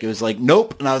first tick, it was like,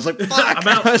 nope. And I was like, fuck.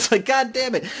 I was like, God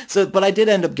damn it. But I did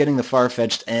end up getting the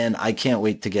Farfetch'd, and I can't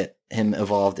wait to get him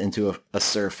evolved into a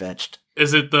Sirfetch'd.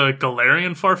 Is it the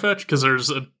Galarian Farfetch'd? Because there's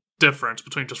a difference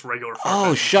between just regular Farfetch'd.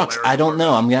 Oh, shucks. I don't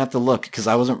know. I'm going to have to look because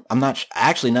I'm not,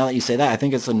 actually, now that you say that, I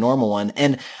think it's a normal one.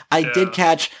 And I did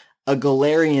catch a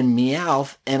Galarian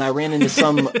Meowth, and I ran into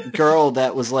some girl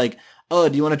that was like, oh,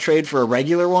 do you want to trade for a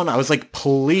regular one? I was like,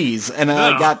 please. And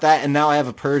I got that, and now I have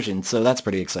a Persian, so that's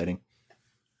pretty exciting.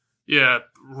 Yeah,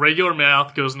 regular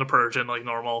Meowth goes into Persian like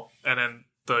normal, and then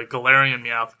the Galarian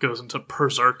Meowth goes into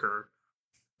Berserker.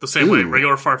 The same way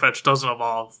regular Farfetch doesn't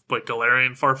evolve, but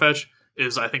Galarian Farfetch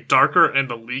is, I think, darker, and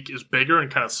the leak is bigger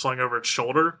and kind of slung over its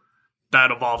shoulder.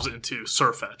 That evolves into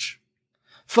Sirfetch.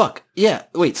 Fuck. Yeah.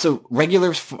 Wait, so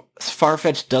regular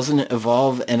Farfetch doesn't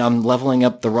evolve and I'm leveling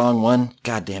up the wrong one?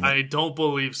 God damn it. I don't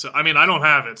believe so. I mean, I don't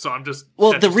have it, so I'm just...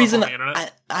 Well, the reason...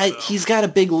 He's got a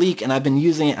big leak and I've been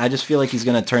using it. I just feel like he's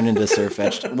going to turn into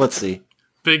Sirfetch. Let's see.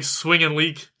 Big swing and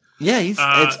leak. Yeah,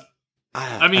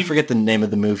 I forget the name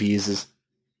of the move he uses.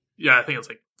 Yeah, I think it's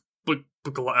like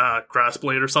Grass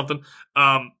Blade or something.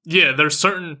 There's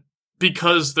certain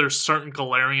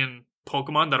Galarian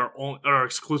Pokemon that are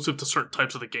exclusive to certain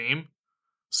types of the game.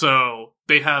 So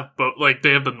they have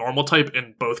they have the normal type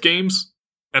in both games,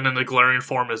 and then the Galarian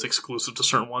form is exclusive to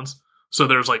certain ones. So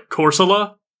there's like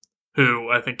Corsola,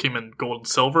 who I think came in Gold and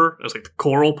Silver as like the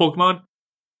Coral Pokemon.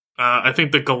 I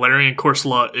think the Galarian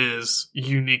Corsola is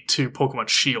unique to Pokemon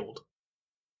Shield.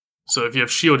 So if you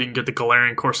have Shield, you can get the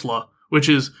Galarian Corsola, which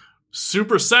is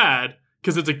super sad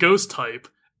because it's a ghost type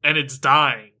and it's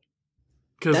dying.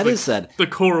 That is sad. The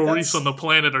coral reefs on the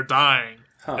planet are dying.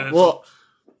 Huh. Well,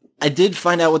 I did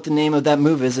find out what the name of that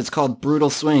move is. It's called Brutal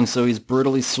Swing, so he's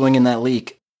brutally swinging that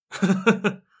leak.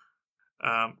 So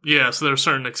there are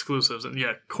certain exclusives. And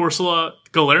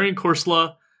Galarian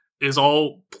Corsola is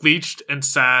all bleached and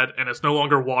sad, and it's no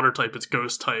longer water type, it's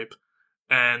ghost type.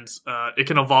 And it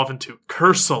can evolve into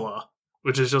Cursola,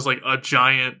 which is just like a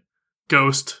giant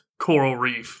ghost coral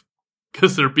reef,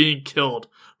 because they're being killed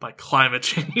by climate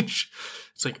change.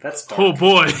 It's like, that's dark. Oh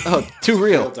boy. Oh, too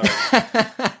real.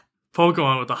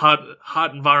 Pokemon with the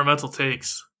hot environmental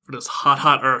takes for this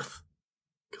hot Earth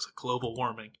because of global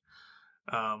warming.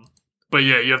 But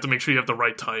yeah, you have to make sure you have the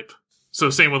right type. So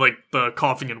same with like the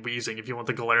coughing and wheezing. If you want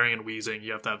the Galarian wheezing,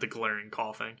 you have to have the Galarian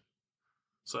coughing.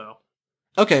 So.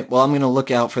 Okay, well, I'm going to look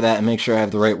out for that and make sure I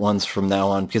have the right ones from now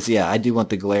on, because, I do want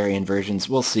the Galarian versions.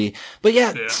 We'll see. But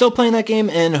still playing that game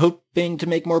and hoping to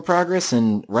make more progress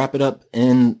and wrap it up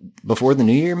before the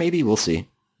new year, maybe? We'll see.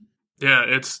 Yeah,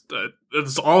 it's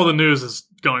all the news is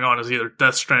going on is either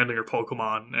Death Stranding or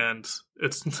Pokemon, and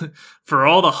it's for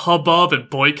all the hubbub and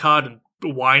boycott and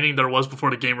whining there was before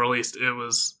the game released, it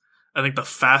was, I think, the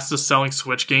fastest selling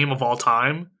Switch game of all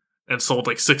time, and sold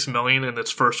like 6 million in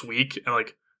its first week, and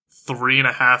like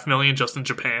 3.5 million just in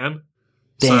Japan.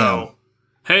 Damn. So,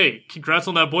 hey, congrats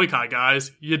on that boycott,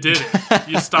 guys. You did it.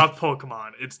 You stopped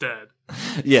Pokemon. It's dead.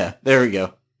 Yeah, there we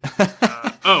go.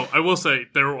 I will say,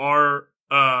 there are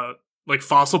like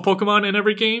fossil Pokemon in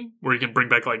every game, where you can bring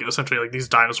back like essentially like these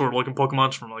dinosaur-looking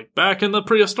Pokemons from like back in the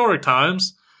prehistoric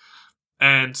times.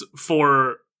 And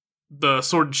for the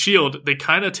Sword and Shield, they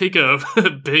kind of take a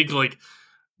big like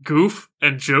goof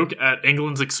and joke at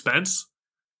England's expense.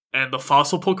 And the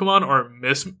fossil Pokemon are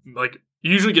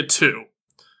you usually get 2.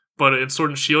 But in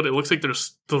Sword and Shield, it looks like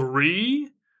there's 3,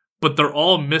 but they're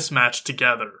all mismatched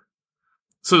together.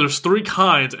 So there's 3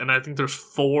 kinds, and I think there's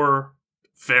 4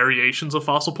 variations of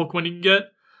fossil Pokemon you can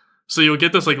get. So you'll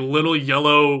get this like little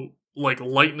yellow, like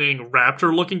lightning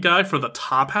raptor looking guy for the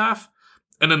top half,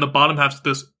 and then the bottom half's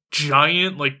this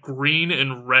giant like green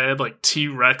and red like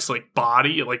T-Rex like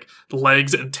body, like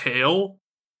legs and tail.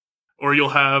 Or you'll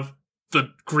have the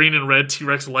green and red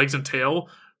T-Rex legs and tail,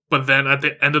 but then at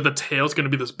the end of the tail is going to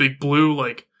be this big blue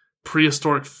like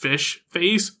prehistoric fish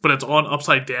face, but it's on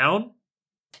upside down.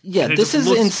 Yeah, this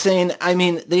is insane. I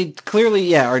mean, they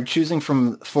clearly, are choosing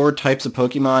from 4 types of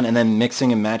Pokemon and then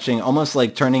mixing and matching, almost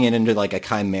like turning it into like a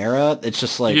chimera. It's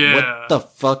just like, what the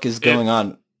fuck is going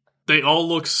on? They all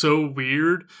look so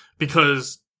weird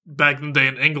because back in the day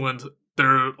in England, there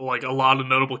are like a lot of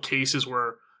notable cases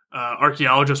where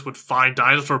archaeologists would find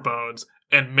dinosaur bones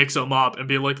and mix them up and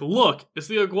be like, look, it's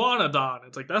the Iguanodon.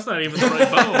 It's like, that's not even the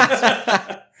right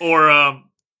bones. Or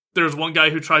there's one guy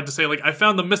who tried to say, like, I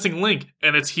found the missing link,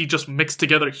 and he just mixed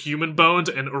together human bones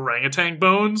and orangutan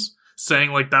bones,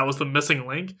 saying, like, that was the missing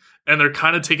link. And they're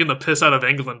kind of taking the piss out of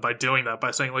England by doing that,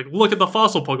 by saying, like, look at the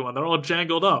fossil Pokemon. They're all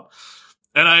jangled up.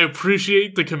 And I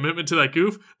appreciate the commitment to that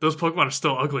goof. Those Pokemon are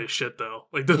still ugly as shit, though.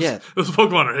 Like, those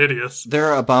Pokemon are hideous.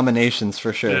 They're abominations,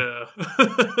 for sure.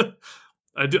 Yeah.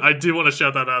 I do want to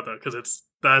shout that out, though, because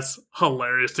that's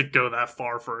hilarious to go that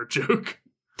far for a joke.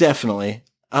 Definitely.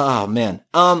 Oh, man.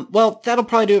 Well, that'll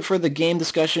probably do it for the game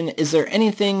discussion. Is there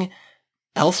anything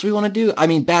else we want to do? I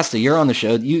mean, Basta, you're on the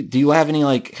show. Do you have any,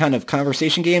 like, kind of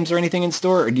conversation games or anything in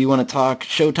store? Or do you want to talk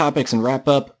show topics and wrap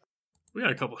up? We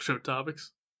got a couple of show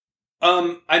topics.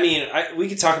 I mean, we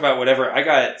could talk about whatever. I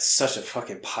got such a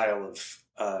fucking pile of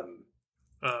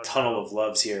Tunnel of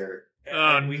Loves here.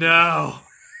 No.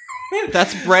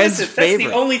 That's Brad's favorite.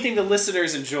 That's the only thing the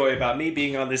listeners enjoy about me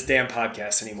being on this damn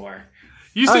podcast anymore.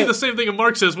 You say the same thing that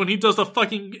Mark says when he does the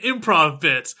fucking improv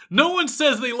bits. No one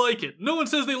says they like it. No one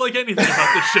says they like anything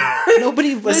about the show.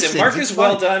 Nobody listens. Listen, Mark is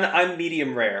well done. I'm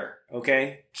medium rare.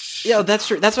 Okay. Yeah, that's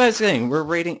true. That's what I was saying. We're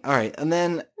rating. All right, and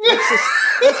then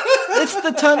it's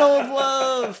the Tunnel of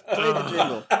Love. Play the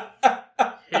jingle.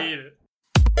 Hate it.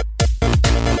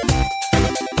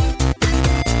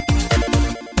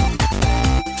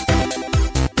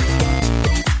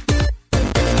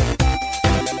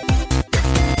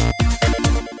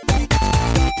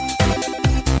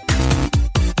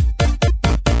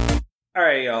 All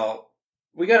right, y'all.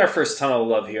 We got our first Tunnel of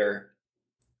Love here.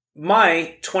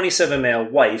 My 27 male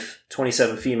wife,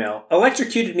 27 female,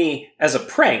 electrocuted me as a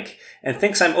prank and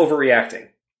thinks I'm overreacting.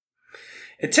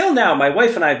 Until now, my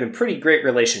wife and I have been pretty great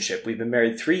relationship. We've been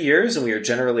married 3 years and we are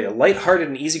generally a lighthearted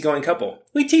and easygoing couple.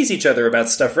 We tease each other about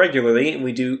stuff regularly and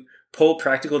we do pull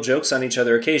practical jokes on each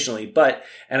other occasionally, but,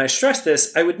 and I stress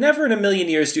this, I would never in a million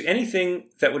years do anything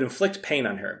that would inflict pain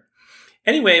on her.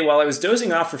 Anyway, while I was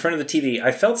dozing off in front of the TV,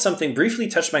 I felt something briefly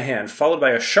touch my hand, followed by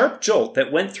a sharp jolt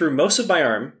that went through most of my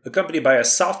arm, accompanied by a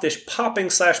softish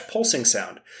popping/pulsing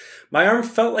sound. My arm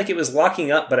felt like it was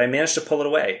locking up, but I managed to pull it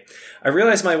away. I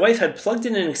realized my wife had plugged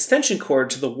in an extension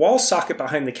cord to the wall socket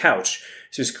behind the couch.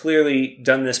 She was clearly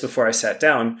done this before I sat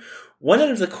down. One end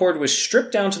of the cord was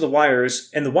stripped down to the wires,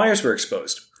 and the wires were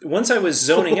exposed. Once I was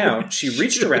zoning out, she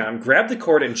reached around, grabbed the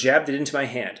cord, and jabbed it into my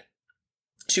hand.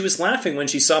 She was laughing when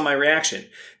she saw my reaction.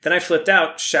 Then I flipped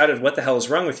out, shouted, "What the hell is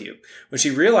wrong with you?" When she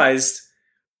realized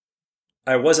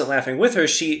I wasn't laughing with her,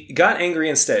 she got angry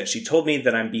instead. She told me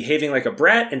that I'm behaving like a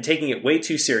brat and taking it way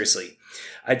too seriously.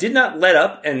 I did not let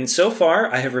up, and so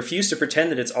far I have refused to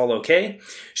pretend that it's all okay.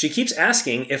 She keeps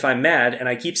asking if I'm mad, and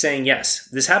I keep saying yes.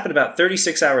 This happened about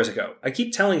 36 hours ago. I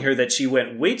keep telling her that she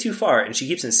went way too far, and she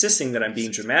keeps insisting that I'm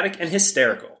being dramatic and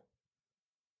hysterical.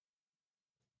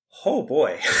 Oh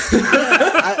boy.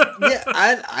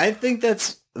 I think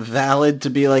that's valid to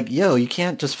be like, yo, you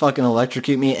can't just fucking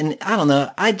electrocute me. And I don't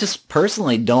know. I just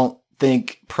personally don't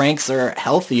think pranks are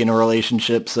healthy in a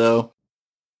relationship. So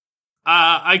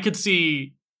I could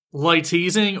see light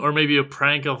teasing or maybe a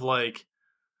prank of like,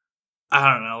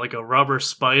 I don't know, like a rubber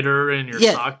spider in your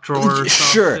sock drawer or something.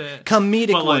 Sure.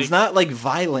 Comedic but ones, not like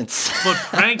violence. But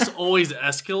pranks always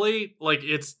escalate. Like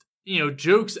it's,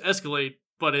 jokes escalate,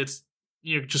 but it's,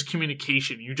 just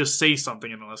communication. You just say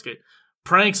something and it'll escalate.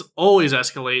 Pranks always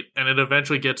escalate, and it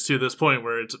eventually gets to this point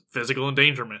where it's physical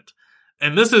endangerment.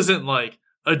 And this isn't like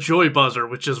a joy buzzer,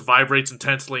 which just vibrates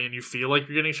intensely and you feel like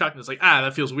you're getting shocked. And it's like,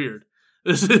 that feels weird.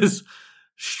 This is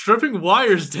stripping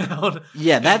wires down.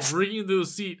 Yeah, that's bringing to a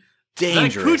seat.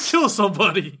 Dangerous. That could kill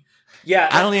somebody. Yeah,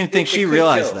 I don't even think she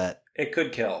realized that. It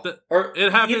could kill, or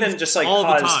it happens even just like all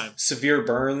cause the time. Severe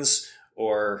burns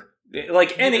or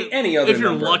like any other if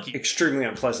you're number lucky. of extremely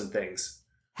unpleasant things.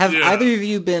 Have either of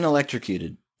you been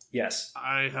electrocuted? Yes,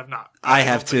 I have not. I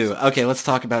have too. So. Okay, let's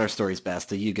talk about our stories,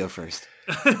 Basta. You go first.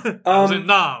 I was in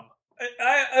Nam.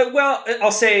 Well,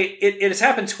 I'll say it has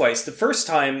happened twice. The first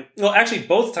time, well, actually,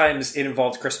 both times it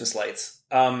involved Christmas lights.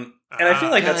 And I feel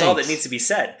like that's all that needs to be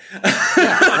said.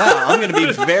 Wow, I'm going to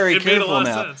be very It made a careful lot of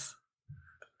now. sense.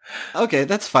 Okay,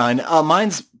 that's fine.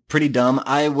 Mine's pretty dumb.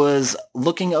 I was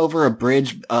looking over a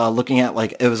bridge, looking at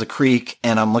like it was a creek,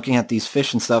 and I'm looking at these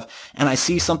fish and stuff, and I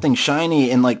see something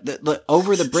shiny, and like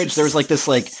over the bridge there was like this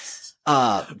like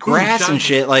grass and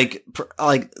shit, like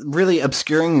really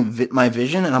obscuring my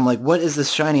vision, and I'm like, what is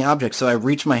this shiny object? So I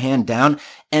reach my hand down,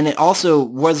 and it also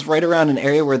was right around an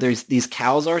area where there's these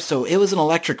cows are, so it was an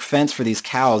electric fence for these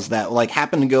cows that like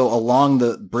happened to go along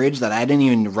the bridge that I didn't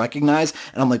even recognize,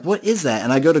 and I'm like, what is that?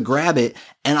 And I go to grab it,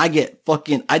 and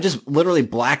I just literally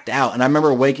blacked out, and I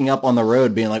remember waking up on the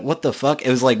road being like, what the fuck? It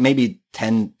was like maybe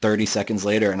 10, 30 seconds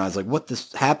later, and I was like, what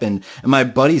this happened? And my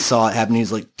buddy saw it happen.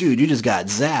 He's like, dude, you just got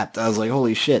zapped. I was like,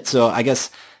 holy shit. So I guess,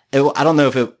 I don't know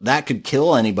if that could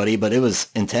kill anybody, but it was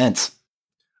intense.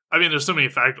 I mean, there's so many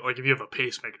factors. Like, if you have a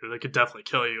pacemaker, that could definitely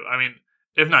kill you. I mean,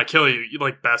 if not kill you,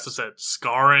 like Basta said,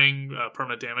 scarring,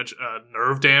 permanent damage,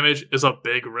 nerve damage is a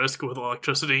big risk with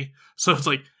electricity. So it's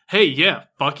like, hey, yeah,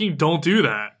 fucking don't do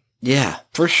that. Yeah,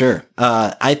 for sure.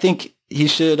 I think he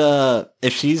should,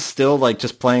 if she's still like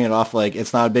just playing it off like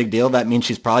it's not a big deal, that means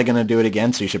she's probably going to do it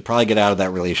again. So you should probably get out of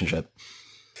that relationship.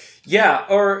 Yeah,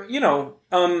 or,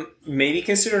 maybe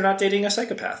consider not dating a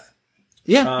psychopath.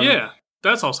 Yeah. Yeah,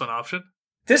 that's also an option.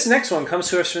 This next one comes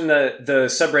to us from the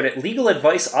subreddit Legal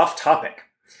Advice Off Topic.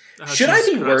 Should I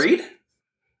be worried?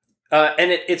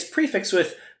 And it's prefixed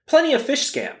with Plenty of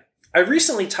Fish Scam. I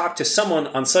recently talked to someone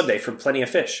on Sunday from Plenty of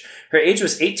Fish. Her age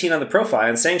was 18 on the profile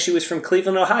and saying she was from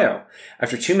Cleveland, Ohio.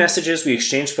 After 2 messages, we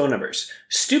exchanged phone numbers.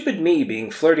 Stupid me,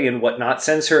 being flirty and whatnot,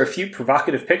 sends her a few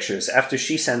provocative pictures after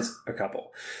she sends a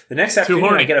couple. The next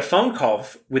afternoon, I get a phone call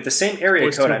with the same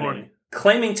area code I'm in,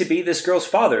 claiming to be this girl's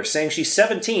father, saying she's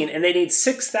 17 and they need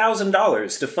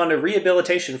 $6,000 to fund a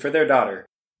rehabilitation for their daughter.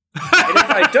 And if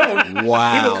I don't,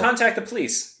 wow. He will contact the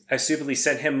police. I stupidly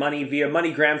sent him money via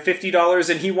MoneyGram, $50,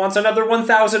 and he wants another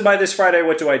 $1,000 by this Friday.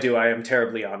 What do? I am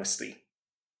terribly honestly.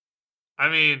 I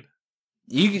mean,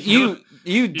 you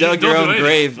dug your own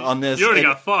grave on this. You already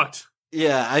got fucked.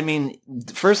 Yeah, I mean,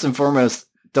 first and foremost,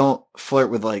 don't flirt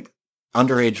with like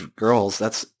underage girls.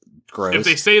 That's gross. If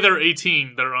they say they're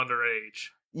 18, they're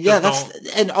underage. Yeah,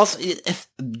 and also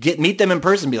meet them in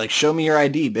person. Be like, show me your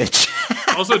ID, bitch.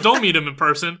 Also, don't meet him in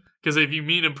person, because if you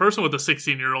meet in person with a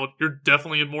 16-year-old, you're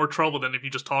definitely in more trouble than if you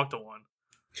just talk to one.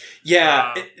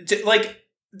 Yeah,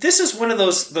 this is one of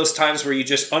those times where you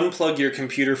just unplug your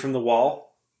computer from the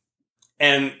wall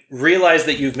and realize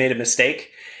that you've made a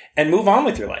mistake and move on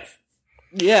with your life.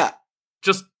 Yeah.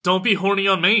 Just don't be horny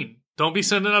on Maine. Don't be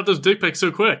sending out those dick pics so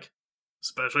quick.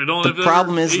 Especially don't The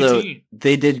problem is, 18. though,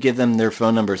 they did give them their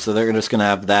phone number, so they're just going to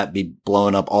have that be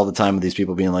blowing up all the time with these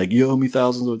people being like, you owe me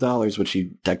thousands of dollars, which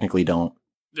you technically don't.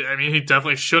 Yeah, I mean, he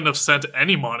definitely shouldn't have sent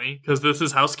any money, because this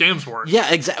is how scams work.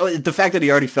 Yeah, exactly. The fact that he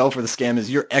already fell for the scam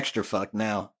is you're extra fucked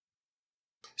now.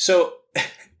 So,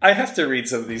 I have to read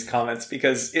some of these comments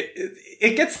because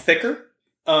it gets thicker.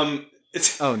 Oh,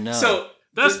 no. So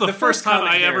That's the first time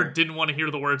I ever here. didn't want to hear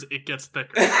the words, it gets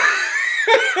thicker.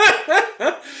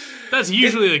 That's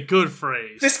usually a good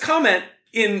phrase. This comment,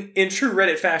 in true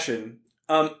Reddit fashion,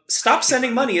 stop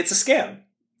sending money, it's a scam.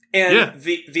 And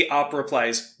the op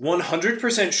replies,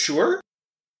 100% sure?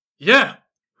 Yeah.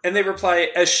 And they reply,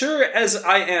 as sure as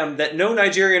I am that no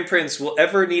Nigerian prince will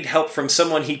ever need help from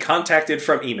someone he contacted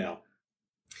from email.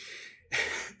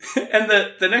 And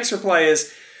the next reply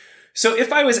is, so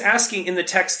if I was asking in the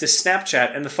text to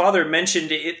Snapchat and the father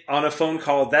mentioned it on a phone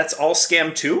call, that's all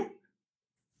scam too?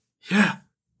 Yeah.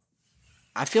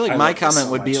 I feel like my comment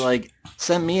would be like,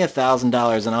 send me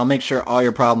 $1,000 and I'll make sure all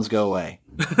your problems go away.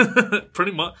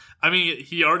 Pretty much. I mean,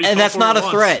 he already... And that's not a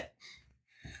threat.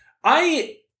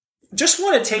 I just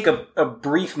want to take a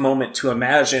brief moment to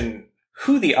imagine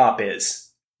who the op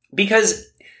is. Because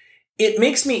it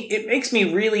makes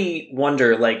me really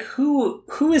wonder, like, who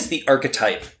is the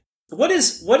archetype? What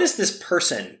is this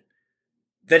person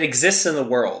that exists in the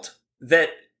world that,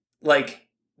 like,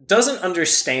 doesn't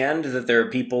understand that there are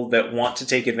people that want to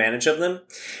take advantage of them?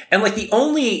 And, like, the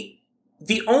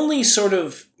only sort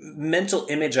of mental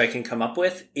image I can come up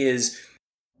with is,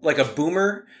 like, a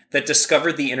boomer that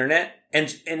discovered the internet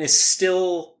and is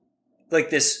still, like,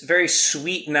 this very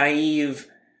sweet, naive,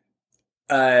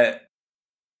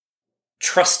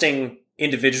 trusting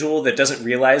individual that doesn't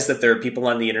realize that there are people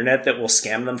on the internet that will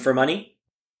scam them for money.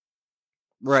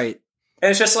 Right. And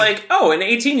it's just like, oh, an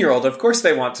 18-year-old, of course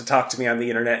they want to talk to me on the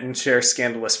internet and share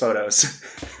scandalous photos.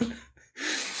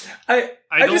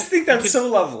 I just think that's so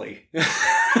lovely.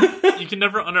 You can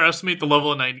never underestimate the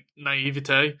level of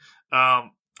naivete. I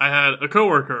had a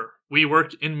coworker. We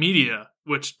work in media,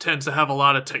 which tends to have a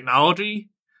lot of technology,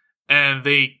 and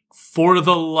they, for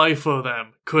the life of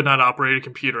them, could not operate a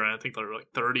computer. And I think they're like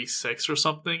 36 or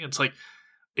something. It's like,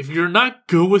 if you're not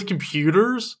good with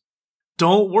computers,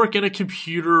 don't work in a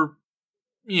computer,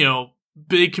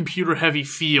 big computer heavy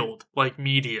field like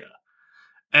media.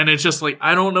 And it's just like,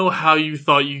 I don't know how you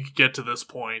thought you could get to this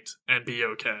point and be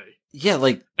okay. Yeah,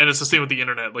 like... And it's the same with the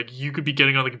internet. Like, you could be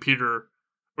getting on the computer,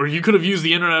 or you could have used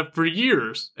the internet for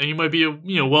years, and you might be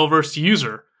a, well-versed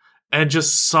user. And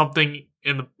just something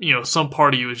in the, some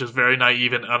part of you is just very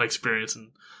naive and unexperienced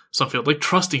in some field. Like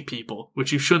trusting people,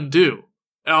 which you shouldn't do.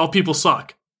 All people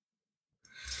suck.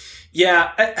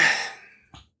 Yeah.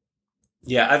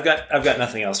 I've got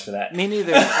nothing else for that. Me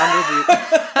neither.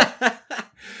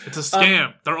 It's a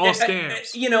scam. They're all scams.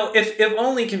 If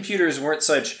only computers weren't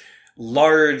such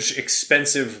large,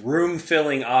 expensive,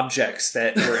 room-filling objects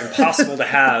that were impossible to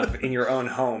have in your own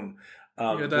home,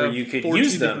 where you could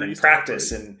use them and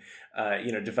practice and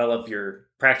develop your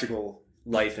practical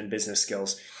life and business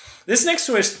skills. This next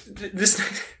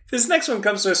one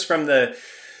comes to us from the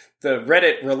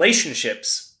Reddit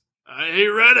relationships. I hate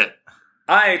Reddit.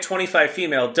 I, 25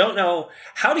 female, don't know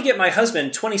how to get my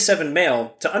husband, 27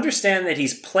 male, to understand that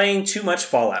he's playing too much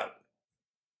Fallout.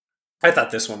 I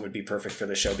thought this one would be perfect for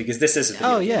the show because this is a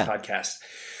video game podcast.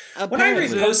 Apparently. When I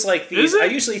read posts like these, I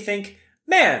usually think,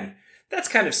 man, that's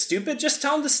kind of stupid. Just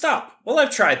tell him to stop. Well,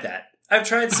 I've tried that. I've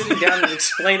tried sitting down and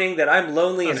explaining that I'm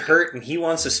lonely and hurt and he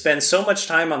wants to spend so much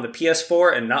time on the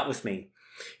PS4 and not with me.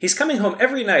 He's coming home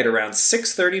every night around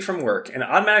 6:30 from work and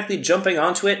automatically jumping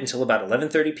onto it until about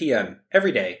 11:30 p.m.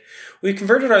 every day. We've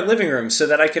converted our living room so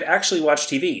that I could actually watch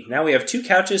TV. Now we have 2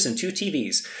 couches and 2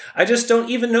 TVs. I just don't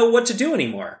even know what to do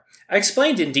anymore. I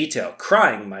explained in detail,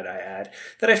 crying, might I add,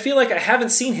 that I feel like I haven't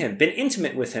seen him, been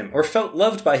intimate with him, or felt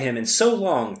loved by him in so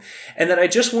long, and that I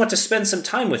just want to spend some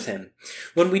time with him.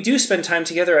 When we do spend time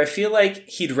together, I feel like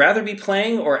he'd rather be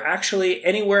playing or actually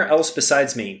anywhere else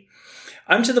besides me.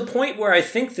 I'm to the point where I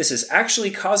think this is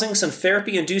actually causing some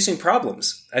therapy-inducing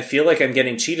problems. I feel like I'm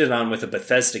getting cheated on with a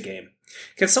Bethesda game.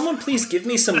 Can someone please give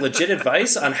me some legit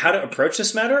advice on how to approach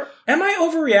this matter? Am I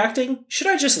overreacting? Should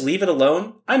I just leave it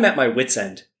alone? I'm at my wit's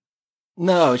end.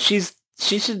 No, she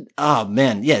should, oh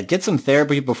man, yeah, get some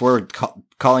therapy before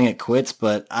calling it quits,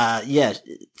 but,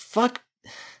 fuck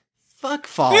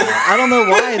Fallout. I don't know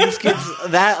why this kid's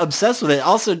that obsessed with it.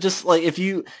 Also, just, like, if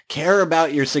you care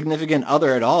about your significant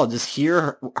other at all, just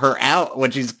hear her out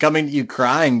when she's coming to you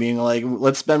crying, being like,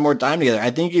 let's spend more time together.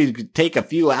 I think you could take a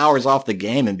few hours off the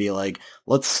game and be like,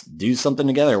 let's do something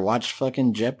together. Watch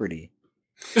fucking Jeopardy.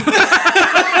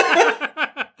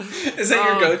 Is that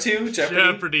your go-to,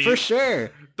 Jeopardy? For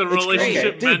sure. The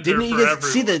relationship mentor. Dude, didn't you guys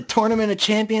see the Tournament of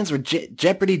Champions where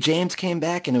Jeopardy James came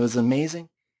back and it was amazing?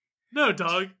 No,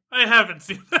 dog. I haven't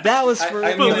seen that. That was for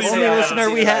the only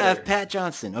listener we have, Pat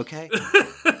Johnson, okay?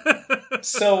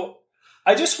 So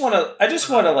I just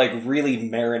wanna like really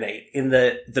marinate in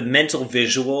the mental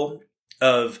visual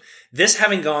of this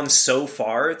having gone so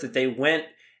far that they went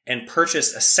and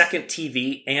purchased a second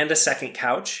TV and a second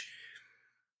couch.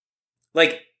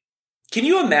 Like, can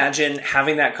you imagine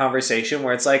having that conversation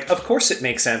where it's like, of course it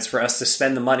makes sense for us to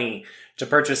spend the money to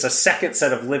purchase a second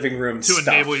set of living room stuff.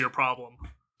 To enable your problem.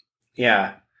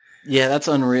 Yeah. Yeah, that's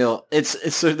unreal.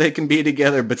 It's so they can be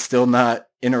together but still not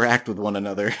interact with one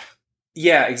another.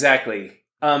 Yeah, exactly.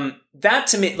 That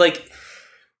to me, like,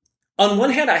 on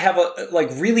one hand, I have a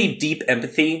really deep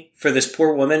empathy for this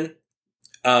poor woman,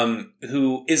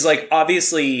 who is like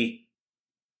obviously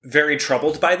very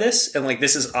troubled by this, and like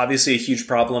this is obviously a huge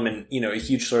problem and a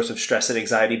huge source of stress and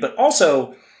anxiety. But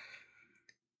also,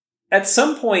 at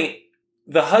some point,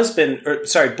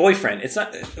 the boyfriend. It's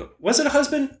not. Was it a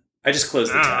husband? I just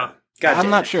closed the tab. God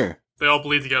I'm not sure. They all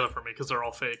bleed together for me because they're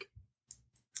all fake.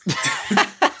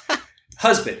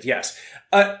 Husband, yes.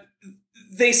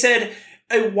 They said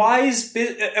a wise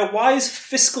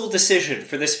fiscal decision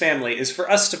for this family is for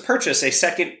us to purchase a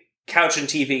second couch and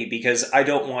TV because I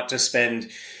don't want to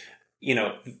spend,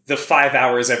 the 5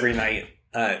 hours every night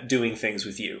doing things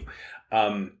with you.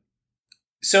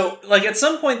 So, like, at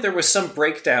some point there was some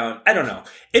breakdown. I don't know.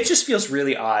 It just feels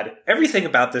really odd. Everything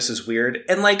about this is weird.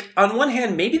 And, like, on one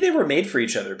hand, maybe they were made for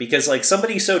each other because, like,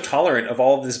 somebody so tolerant of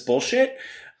all of this bullshit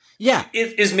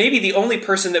is maybe the only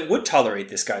person that would tolerate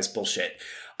this guy's bullshit.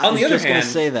 On the other hand... I was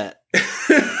just going to say that.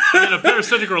 I mean, a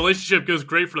parasitic relationship goes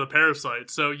great for the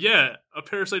parasite. So, yeah, a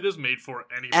parasite is made for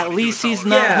anybody. At least he's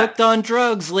not hooked on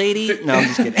drugs, lady. No, I'm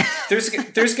just kidding.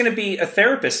 There's going to be a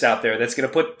therapist out there that's going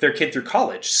to put their kid through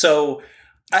college. So...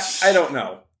 I don't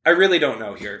know. I really don't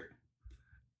know here.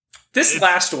 This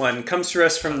last one comes to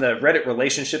us from the Reddit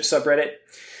relationship subreddit.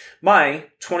 My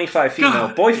 25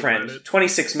 female boyfriend, Reddit.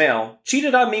 26 male,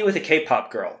 cheated on me with a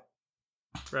K-pop girl.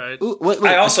 Right. Ooh, wait,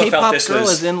 I also a felt K-pop this girl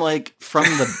was- is in like from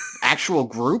the actual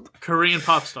group. Korean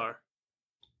pop star.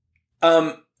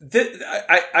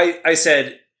 I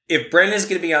said, if Brendan's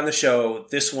going to be on the show,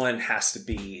 this one has to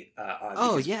be on.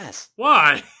 Oh because- yes,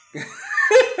 Why?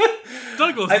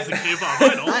 Douglas is a K-pop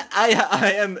idol.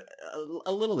 I am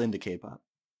a little into K-pop.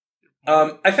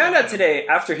 I found out today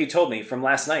after he told me from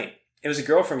last night. It was a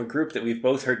girl from a group that we've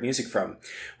both heard music from.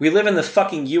 We live in the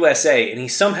fucking USA, and he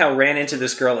somehow ran into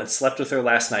this girl and slept with her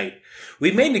last night.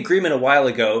 We'd made an agreement a while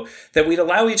ago that we'd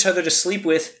allow each other to sleep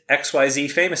with XYZ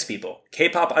famous people.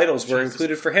 K-pop idols were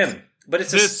included for him. But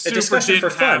it's This a super discussion for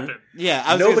didn't fun. happen. Yeah,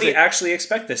 I was gonna Nobody say- actually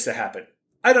expect this to happen.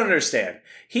 I don't understand.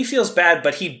 He feels bad,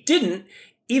 but he didn't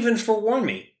even forewarn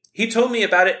me. He told me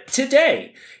about it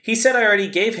today. He said I already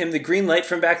gave him the green light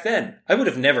from back then. I would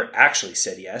have never actually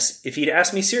said yes if he'd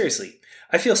asked me seriously.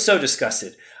 I feel so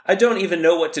disgusted. I don't even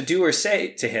know what to do or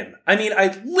say to him. I mean,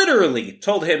 I literally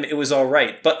told him it was all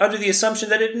right, but under the assumption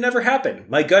that it never happened.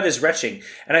 My gut is retching,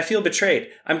 and I feel betrayed.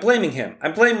 I'm blaming him.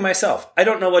 I'm blaming myself. I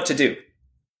don't know what to do.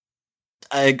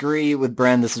 I agree with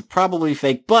Bren. This is probably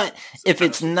fake, but if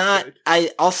it's not,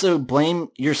 I also blame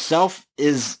yourself.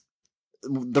 Is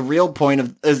the real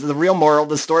moral of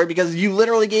the story, because you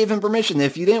literally gave him permission.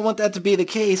 If you didn't want that to be the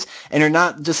case, and you're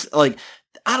not just like,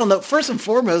 I don't know, first and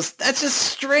foremost, that's just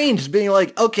strange, being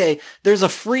like, okay, there's a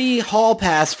free hall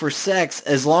pass for sex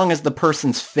as long as the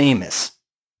person's famous.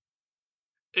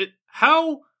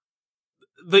 How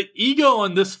the ego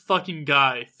on this fucking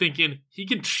guy thinking he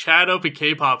can chat up a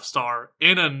K-pop star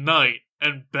in a night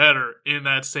and better in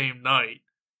that same night.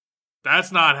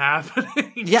 That's not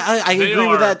happening. Yeah, I agree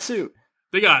with that too.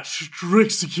 They got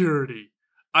strict security.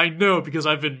 I know because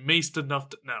I've been maced enough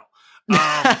to know.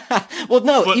 Well,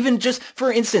 no, but- even just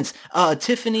for instance,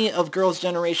 Tiffany of Girls'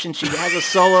 Generation, she has a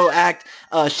solo act.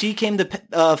 She came to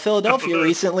Philadelphia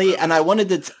recently, and I wanted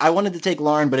to take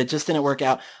Lauren, but it just didn't work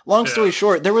out. Long story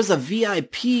short, there was a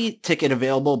VIP ticket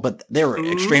available, but they were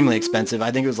extremely expensive.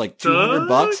 I think it was like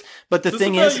 $200. But the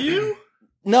thing is, you?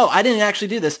 no, I didn't actually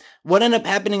do this. What ended up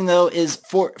happening though is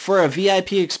for a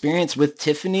VIP experience with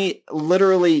Tiffany,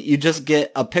 literally you just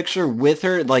get a picture with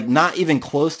her, like not even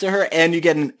close to her, and you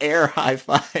get an air high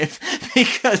five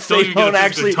because Don't they even get don't a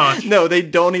actually, physical touch. no, they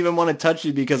don't even want to touch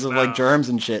you because of like No. germs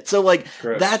and shit. So like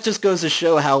Gross. that just goes to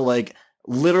show how like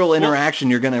literal interaction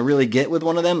you're going to really get with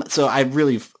one of them. So I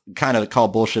really kind of call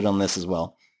bullshit on this as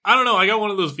well. I don't know. I got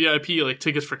one of those VIP like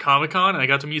tickets for Comic-Con, and I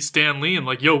got to meet Stan Lee, and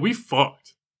like, yo, we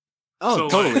fucked. Oh, So,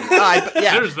 totally. like,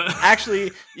 Yeah. there's that.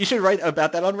 Actually, you should write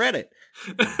about that on Reddit.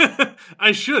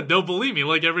 I should. They'll believe me,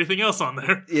 like everything else on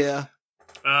there. Yeah.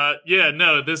 Yeah,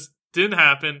 no, this didn't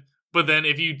happen. But then,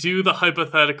 if you do the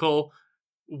hypothetical,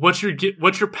 what's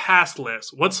your pass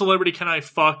list? What celebrity can I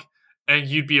fuck and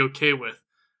you'd be okay with?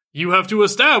 You have to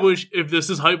establish if this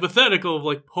is hypothetical of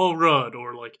like Paul Rudd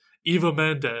or like Eva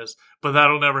Mendes, but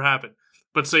that'll never happen.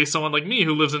 But say someone like me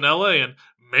who lives in LA and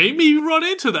maybe run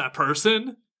into that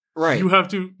person. Right. You have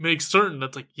to make certain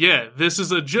that's like, yeah, this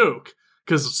is a joke.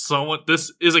 Because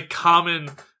this is a common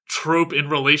trope in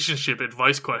relationship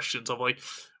advice questions of like,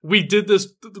 we did this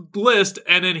list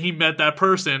and then he met that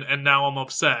person and now I'm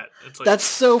upset. It's like, That's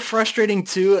so frustrating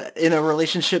too in a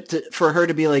relationship for her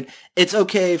to be like, it's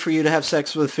okay for you to have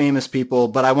sex with famous people,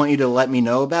 but I want you to let me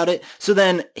know about it. So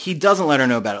then he doesn't let her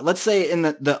know about it. Let's say in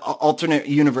the alternate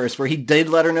universe where he did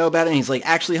let her know about it and he's like,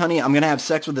 actually, honey, I'm going to have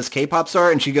sex with this K-pop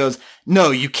star. And she goes, no,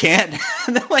 you can't.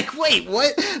 And they're like, wait,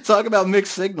 what? Talk about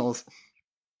mixed signals.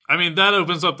 I mean, that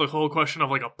opens up the whole question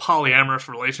of like a polyamorous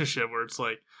relationship where it's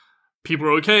like, people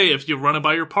are okay if you run it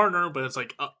by your partner, but it's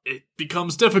like, it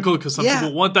becomes difficult because some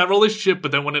people want that relationship,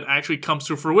 but then when it actually comes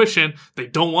to fruition, they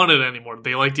don't want it anymore.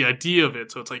 They like the idea of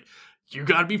it. So it's like, you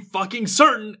gotta be fucking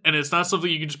certain, and it's not something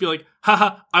you can just be like,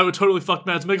 haha, I would totally fuck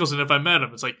Mads Mikkelsen if I met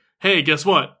him. It's like, hey, guess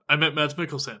what? I met Mads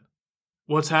Mikkelsen.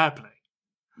 What's happening?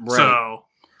 Right. So,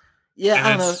 Yeah, and I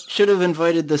don't know. it's- Should have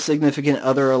invited the significant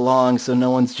other along so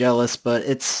no one's jealous, but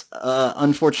it's an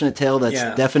unfortunate tale that's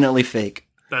definitely fake.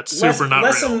 that's super not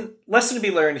real. Lesson to be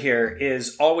learned here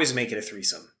is always make it a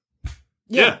threesome.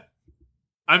 Yeah.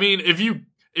 I mean, if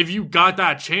you got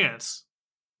that chance,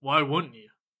 why wouldn't you?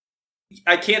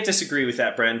 I can't disagree with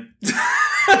that, Bren.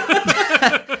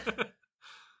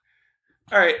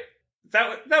 All right,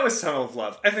 that was Tunnel of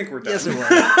Love. I think we're done. Yes, it was.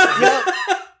 Yep.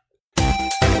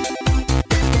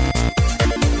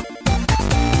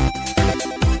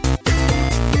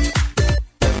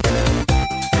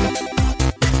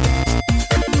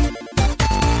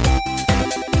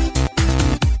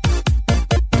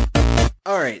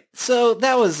 All right, So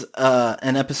that was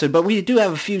an episode, but we do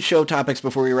have a few show topics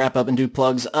before we wrap up and do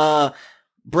plugs.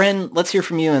 Bren, let's hear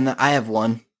from you, and I have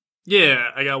one. Yeah,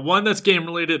 I got one that's game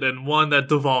related and one that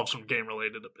devolves from game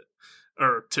related a bit.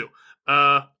 Or two.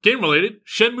 Game related,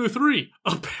 Shenmue 3.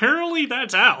 Apparently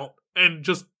that's out, and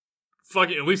just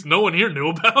fucking, at least no one here knew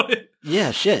about it. Yeah,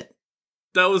 shit.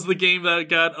 That was the game that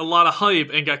got a lot of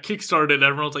hype and got kickstarted.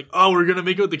 Everyone's like, oh, we're gonna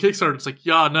make it with the Kickstarter. It's like,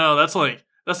 yeah, no, that's not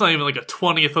even like a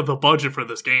 20th of the budget for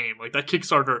this game. Like, that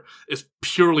Kickstarter is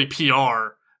purely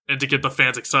PR and to get the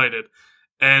fans excited.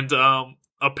 And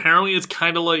apparently it was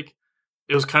kind of like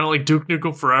Duke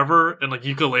Nukem Forever and like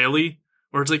Yooka-Laylee,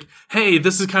 where it's like, hey,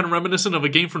 this is kind of reminiscent of a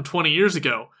game from 20 years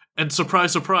ago. And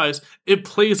surprise, surprise, it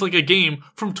plays like a game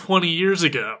from 20 years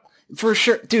ago. For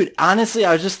sure. Dude, honestly,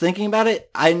 I was just thinking about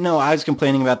it. I know I was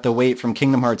complaining about the wait from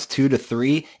Kingdom Hearts 2 to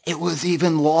 3. It was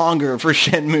even longer for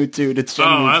Shenmue 2 to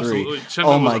Shenmue 3.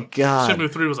 Oh my god.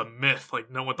 Shenmue 3 was a myth. Like,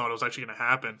 no one thought it was actually going to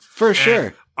happen. For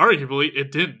sure. Arguably,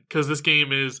 it didn't, because this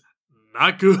game is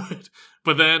not good.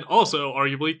 But then, also,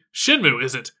 arguably, Shenmue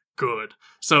isn't good.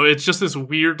 So it's just this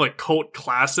weird, like, cult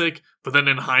classic. But then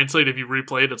in hindsight, if you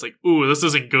replay it, it's like, ooh, this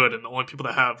isn't good. And the only people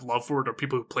that have love for it are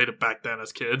people who played it back then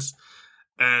as kids.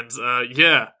 And, a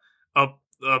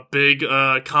big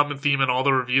common theme in all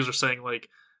the reviews are saying, like,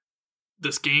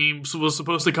 this game was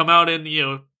supposed to come out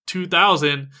in,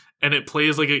 2000, and it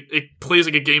plays like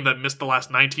a game that missed the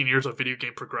last 19 years of video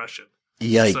game progression.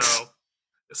 Yikes. So,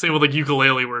 same with, like,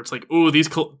 Yooka-Laylee, where it's like, ooh, these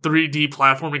 3D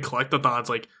platforming collectathons,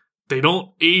 like, they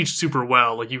don't age super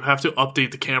well. Like, you have to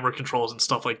update the camera controls and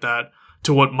stuff like that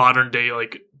to what modern day,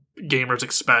 like, gamers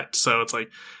expect. So it's like,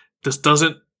 this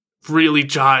doesn't really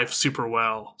jive super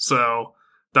well. So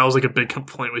that was like a big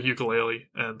complaint with Yooka-Laylee.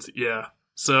 And yeah,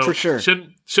 so for sure,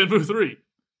 Shenmue 3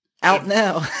 out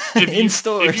now in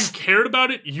stores. If you cared about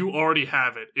it, you already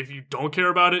have it. If you don't care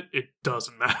about it, it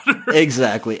doesn't matter.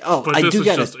 Exactly. Oh, but this is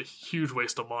just a huge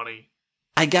waste of money.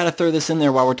 I gotta throw this in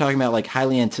there while we're talking about like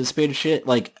highly anticipated shit.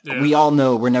 Like, we all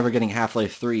know we're never getting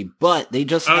Half-Life 3, but they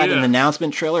just had an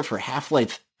announcement trailer for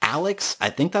Half-Life Alyx.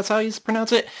 I think that's how you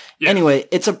pronounce it. Yeah. Anyway,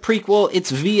 it's a prequel.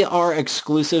 It's VR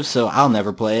exclusive, so I'll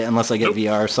never play it unless I get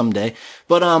VR someday.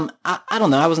 But I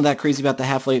don't know. I wasn't that crazy about the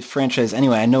Half-Life franchise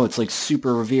anyway. I know it's like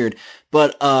super revered,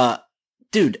 but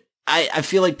dude, I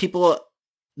feel like people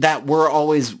that were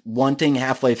always wanting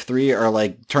Half-Life 3 are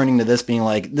like turning to this being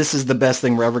like, this is the best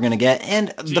thing we're ever going to get. And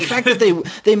the fact that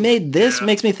they made this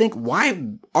makes me think, why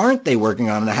aren't they working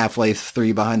on a Half-Life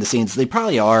 3 behind the scenes? They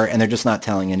probably are, and they're just not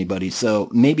telling anybody. So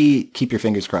maybe keep your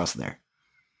fingers crossed there.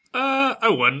 I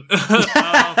wouldn't.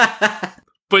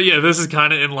 But yeah, this is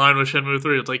kind of in line with Shenmue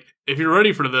 3. It's like, if you're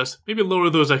ready for this, maybe lower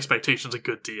those expectations a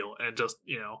good deal and just,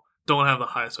 don't have the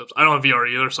highest hopes. I don't have VR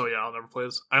either, so yeah, I'll never play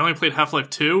this. I only played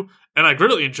Half-Life 2, and I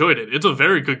greatly enjoyed it. It's a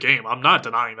very good game. I'm not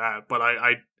denying that, but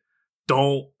I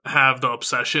don't have the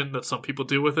obsession that some people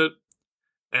do with it.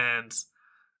 And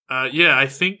I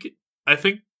think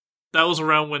that was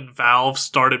around when Valve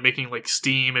started making like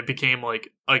Steam. It became like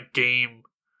a game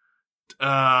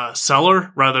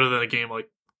seller rather than a game like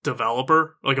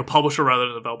developer, like a publisher rather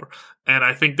than a developer. And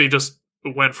I think they just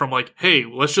went from like, hey,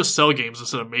 let's just sell games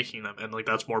instead of making them, and like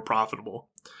that's more profitable.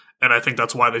 And I think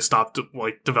that's why they stopped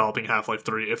like developing Half-Life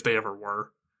 3 if they ever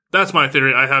were. That's my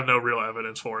theory. I have no real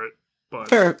evidence for it. But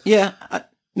fair, yeah,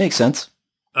 makes sense.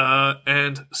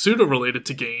 And pseudo related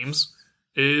to games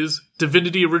is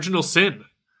Divinity Original Sin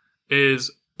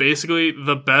is basically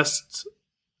the best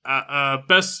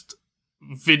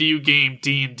video game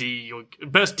D&D,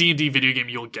 best D&D video game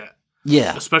you'll get.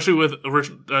 Yeah, especially with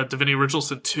Divinity Original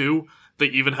Sin 2. They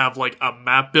even have like a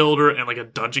map builder and like a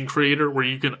dungeon creator where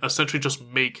you can essentially just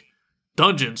make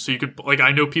dungeons. So you could, like,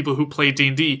 I know people who play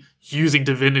D&D using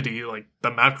Divinity, like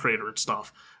the map creator and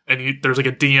stuff. And there's like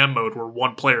a DM mode where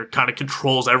one player kind of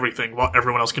controls everything while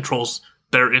everyone else controls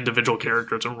their individual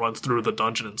characters and runs through the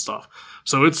dungeon and stuff.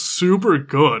 So it's super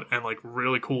good and like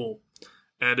really cool.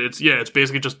 And it's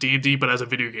basically just D&D but as a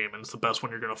video game, and it's the best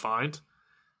one you're going to find.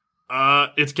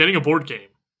 It's getting a board game.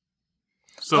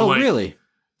 So really?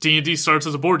 D&D starts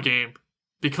as a board game,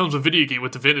 becomes a video game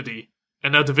with Divinity,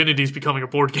 and now Divinity is becoming a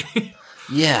board game.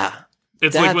 Yeah.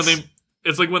 It's like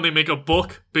when they make a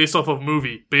book based off of a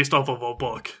movie, based off of a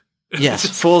book.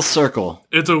 Yes, full circle.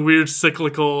 It's a weird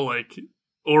cyclical, like,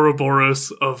 Ouroboros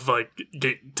of, like,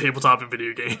 tabletop and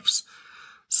video games.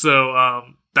 So,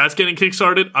 that's getting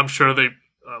kickstarted. I'm sure they,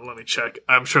 let me check.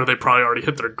 I'm sure they probably already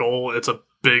hit their goal. It's a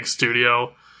big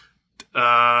studio.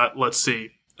 Let's see.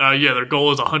 Their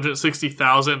goal is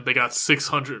 160,000. They got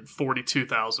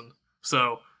 642,000.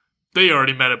 So they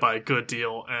already met it by a good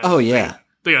deal. And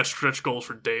they got stretch goals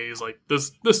for days. Like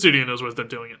this studio knows what they're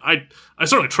doing, and I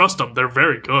certainly trust them. They're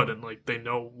very good, and like they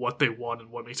know what they want and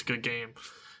what makes a good game.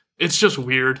 It's just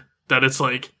weird that it's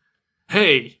like,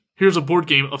 hey, here's a board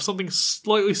game of something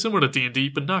slightly similar to D&D,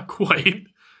 but not quite.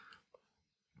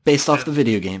 Based off the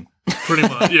video game. Pretty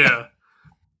much, yeah.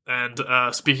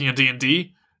 And speaking of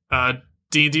D&D,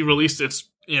 D&D released its,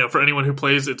 for anyone who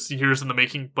plays, it's years in the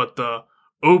making, but the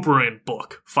Oberyn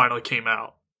book finally came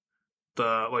out.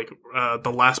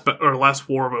 The last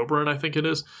War of Oberyn, I think it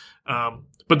is.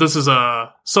 But this is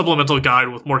a supplemental guide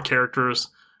with more characters.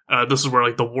 This is where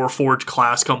like the Warforged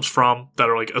class comes from, that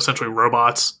are like essentially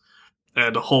robots,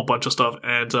 and a whole bunch of stuff.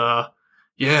 And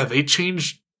they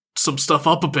changed some stuff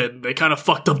up a bit, and they kind of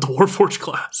fucked up the Warforged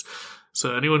class.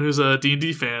 So anyone who's a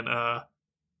D&D fan,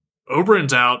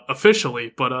 Oberyn's out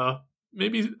officially, but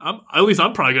maybe I'm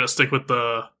probably gonna stick with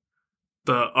the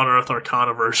Unearthed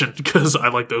Arcana version because I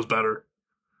like those better.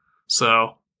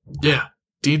 So yeah,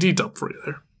 D&D dump for you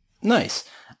there. Nice.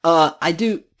 I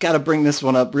do gotta bring this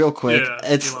one up real quick. Yeah,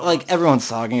 it's Elon like Musk. Everyone's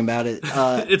talking about it.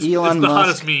 It's Elon the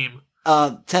Musk, hottest meme.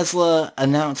 Tesla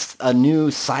announced a new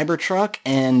Cybertruck,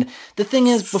 and the thing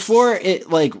is, before it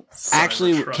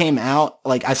actually Cybertruck. came out,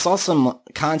 like I saw some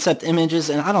concept images,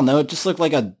 and I don't know, it just looked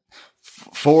like a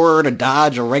Ford, a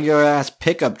Dodge, a regular ass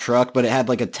pickup truck, but it had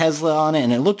like a Tesla on it,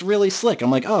 and it looked really slick.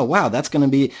 I'm like, oh wow, that's gonna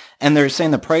be, and they're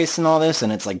saying the price and all this,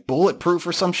 and it's like bulletproof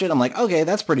or some shit. I'm like, okay,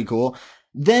 that's pretty cool.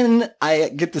 Then I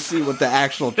get to see what the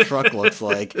actual truck looks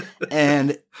like,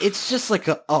 and it's just like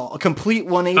a complete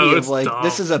 180 of like, dumb.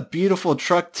 this is a beautiful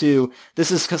truck to,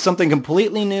 this is something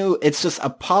completely new. It's just a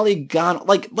polygon,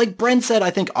 like Brent said, I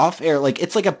think off air, like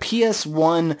it's like a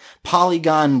PS1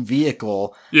 polygon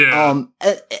vehicle. Yeah.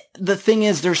 The thing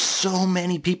is, there's so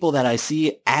many people that I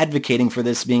see advocating for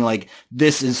this, being like,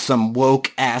 this is some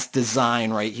woke ass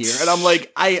design right here. And I'm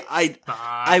like,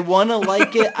 I want to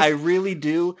like it. I really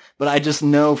do. But I just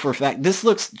know for a fact, this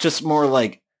looks just more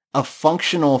like a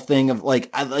functional thing of like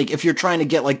if you're trying to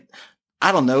get like,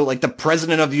 I don't know, like the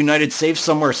president of the United States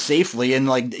somewhere safely, and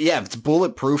like, yeah, it's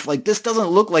bulletproof. Like this doesn't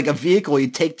look like a vehicle you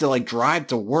take to like drive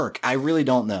to work. I really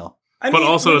don't know. But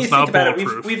also when it's you not think about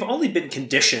bulletproof. We've only been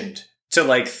conditioned to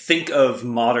like think of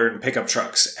modern pickup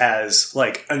trucks as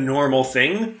like a normal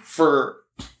thing for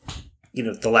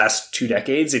the last 2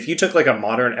 decades. If you took like a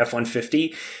modern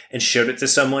F-150 and showed it to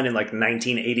someone in like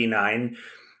 1989,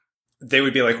 they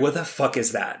would be like, what the fuck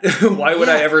is that? Why would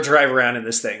I ever drive around in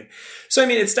this thing? So I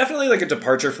mean, it's definitely like a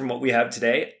departure from what we have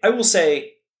today. I will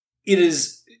say it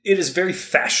is very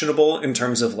fashionable in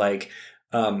terms of like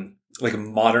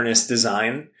modernist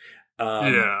design.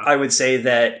 I would say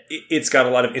that it's got a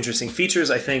lot of interesting features.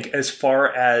 I think as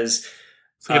far as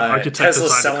Tesla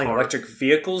selling electric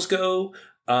vehicles go,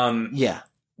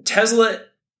 Tesla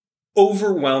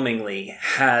overwhelmingly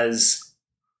has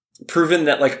proven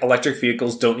that like electric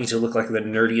vehicles don't need to look like the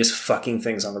nerdiest fucking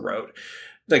things on the road.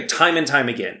 Like time and time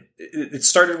again. It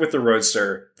started with the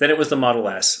Roadster, then it was the Model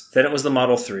S, then it was the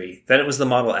Model 3, then it was the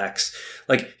Model X.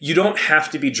 Like, you don't have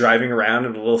to be driving around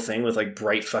in a little thing with like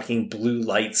bright fucking blue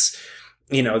lights,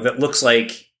 that looks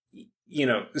like,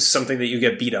 something that you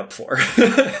get beat up for.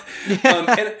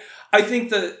 And I think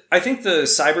the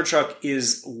Cybertruck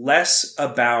is less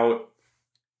about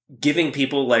giving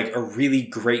people like a really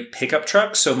great pickup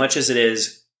truck so much as it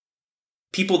is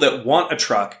people that want a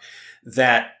truck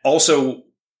that also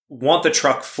want the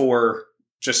truck for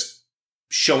just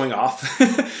showing off.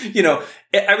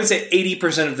 I would say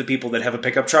 80% of the people that have a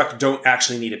pickup truck don't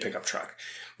actually need a pickup truck.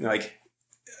 Like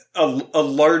a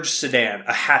large sedan,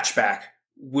 a hatchback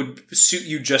would suit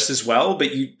you just as well,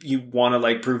 but you want to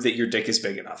like prove that your dick is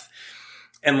big enough.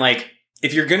 And like,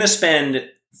 if you're going to spend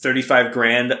 35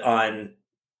 grand on,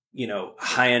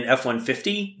 high-end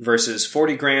F-150 versus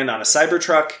 40 grand on a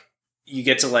Cybertruck, you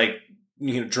get to like,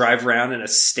 drive around in a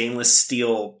stainless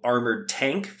steel armored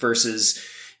tank versus,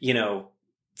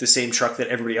 the same truck that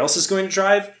everybody else is going to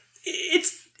drive.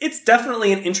 It's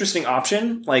definitely an interesting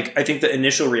option. Like, I think the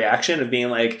initial reaction of being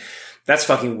like, that's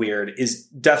fucking weird is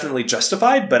definitely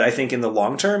justified. But I think in the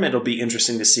long term, it'll be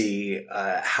interesting to see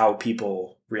how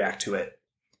people react to it.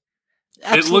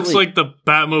 Absolutely. It looks like the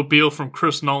Batmobile from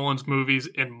Chris Nolan's movies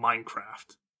in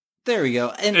Minecraft. There we go.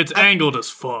 And it's angled as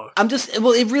fuck.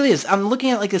 It really is. I'm looking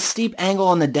at like a steep angle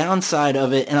on the downside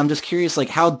of it, and I'm just curious, like,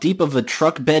 how deep of a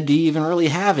truck bed do you even really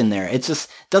have in there? It just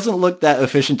doesn't look that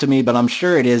efficient to me, but I'm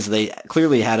sure it is. They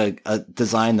clearly had a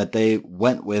design that they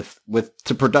went with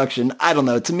to production. I don't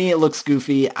know. To me, it looks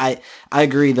goofy. I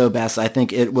agree, though, Bass. I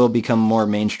think it will become more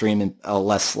mainstream and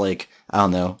less, like, I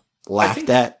don't know, laughed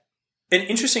at. An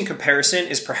interesting comparison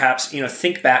is perhaps,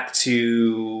 think back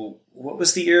to, what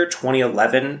was the year?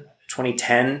 2011,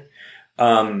 2010.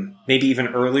 maybe even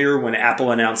earlier when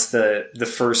Apple announced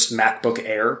the first MacBook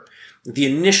Air, the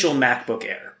initial MacBook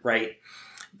Air, right?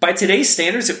 By today's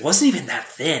standards, it wasn't even that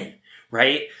thin,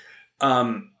 right?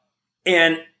 And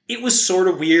it was sort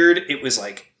of weird. It was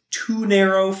like too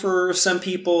narrow for some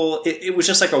people. It was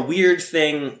just like a weird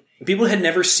thing. People had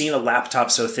never seen a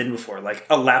laptop so thin before. Like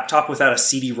a laptop without a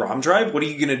CD-ROM drive. What are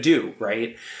you going to do,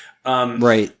 right?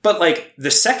 Right. But like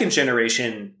the second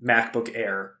generation MacBook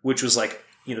Air, which was like,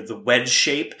 the wedge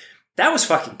shape, that was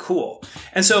fucking cool.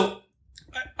 And so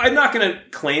I'm not going to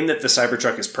claim that the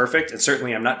Cybertruck is perfect, and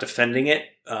certainly I'm not defending it.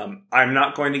 I'm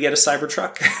not going to get a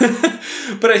Cybertruck,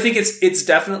 but I think it's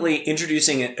definitely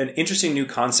introducing an interesting new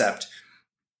concept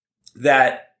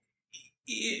that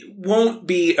it won't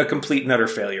be a complete and utter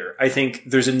failure. I think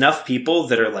there's enough people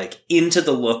that are like into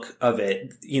the look of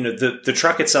it. The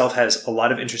truck itself has a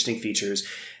lot of interesting features.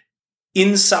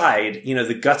 Inside,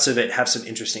 the guts of it have some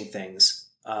interesting things.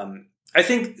 I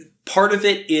think part of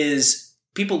it is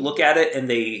people look at it and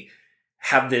they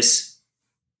have this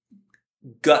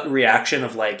gut reaction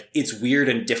of like, it's weird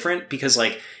and different because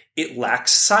like it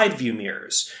lacks side view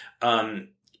mirrors.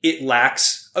 It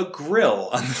lacks a grill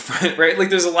on the front, right? Like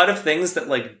there's a lot of things that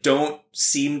like don't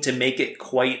seem to make it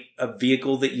quite a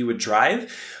vehicle that you would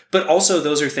drive. But also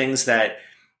those are things that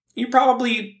you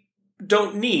probably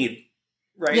don't need,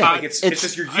 right? Yeah, like it's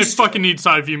just you're I used to fucking need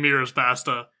side view mirrors,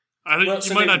 Basta.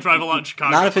 You might not drive a lot in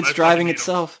Chicago. Not if but it's I driving fucking need 'em.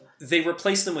 itself. They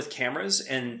replace them with cameras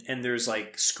and there's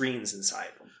like screens inside.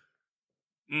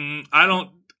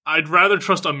 I'd rather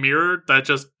trust a mirror that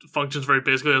just functions very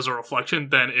basically as a reflection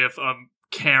than if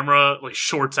camera like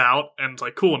shorts out and it's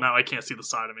like, cool, now I can't see the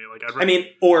side of me. Like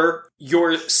or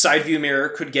your side view mirror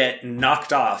could get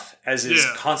knocked off, as is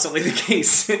constantly the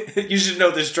case. You should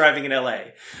know this driving in LA.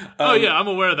 I'm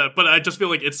aware of that, but I just feel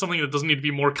like it's something that doesn't need to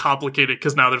be more complicated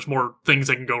because now there's more things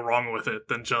that can go wrong with it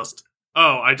than just,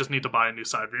 I just need to buy a new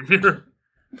side view mirror.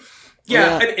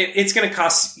 Yeah, it's going to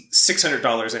cost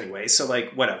 $600 anyway, so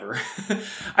like whatever.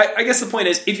 I guess the point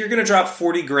is, if you're going to drop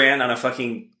 $40,000 on a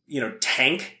fucking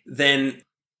tank, then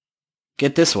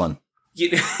get this one.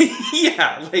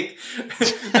 Yeah, like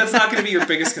that's not going to be your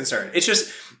biggest concern. It's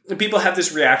just people have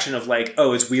this reaction of like,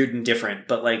 oh, it's weird and different,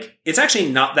 but like it's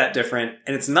actually not that different,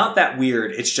 and it's not that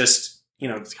weird. It's just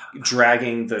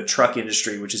dragging the truck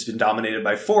industry, which has been dominated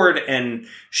by Ford and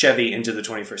Chevy, into the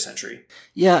 21st century.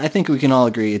 Yeah, I think we can all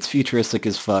agree it's futuristic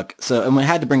as fuck. So, and we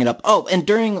had to bring it up. Oh, and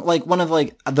during like one of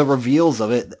like the reveals of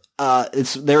it,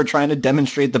 they were trying to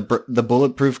demonstrate the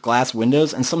bulletproof glass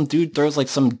windows, and some dude throws like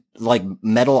some like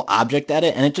metal object at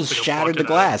it, and it just shattered the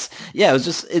glass. Yeah, it was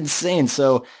just insane.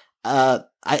 So, I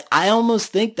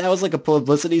almost think that was like a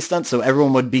publicity stunt, so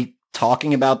everyone would be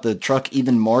talking about the truck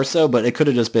even more so, but it could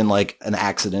have just been like an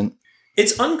accident.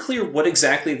 It's unclear what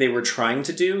exactly they were trying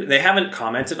to do. They haven't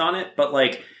commented on it, but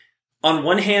like on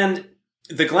one hand,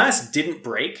 the glass didn't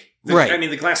break. Right. I mean,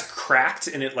 the glass cracked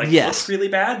and it like yes. looked really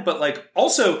bad, but like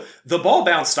also the ball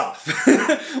bounced off.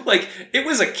 Like it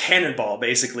was a cannonball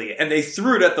basically, and they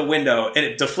threw it at the window and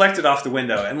it deflected off the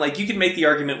window. And like you could make the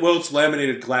argument, well, it's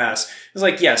laminated glass. It's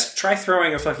like, yes, try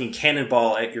throwing a fucking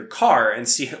cannonball at your car and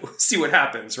see what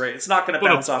happens, right? It's not going to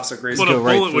bounce off so crazy. But a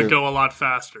bullet would go a lot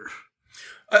faster.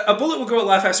 A bullet would go a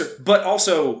lot faster, but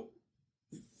also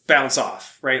bounce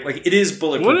off, right? Like it is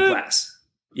bulletproof glass.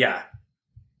 Yeah.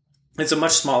 It's a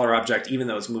much smaller object, even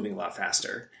though it's moving a lot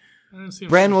faster.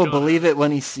 Bren will believe it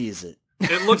when he sees it.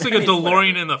 It looks like a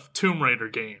DeLorean in the Tomb Raider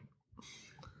game.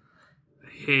 I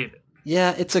hate it.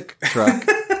 Yeah, it's a truck.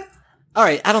 All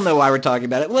right, I don't know why we're talking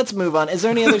about it. Let's move on. Is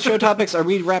there any other show topics? Are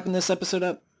we wrapping this episode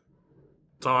up?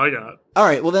 That's all I got. All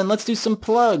right, well then let's do some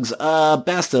plugs.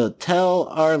 Basta, tell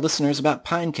our listeners about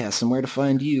Pinecast and where to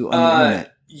find you on the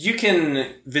internet. You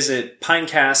can visit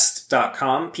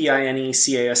pinecast.com,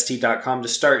 pinecast.com, to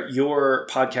start your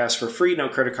podcast for free, no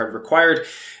credit card required.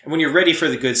 And when you're ready for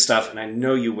the good stuff, and I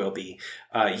know you will be,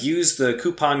 use the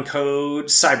coupon code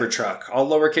Cybertruck, all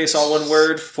lowercase, all one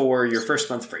word, for your first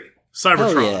month free.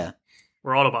 Cybertruck. Yeah.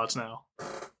 We're Autobots now.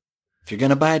 If you're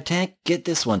going to buy a tank, get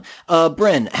this one.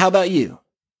 Bren, how about you?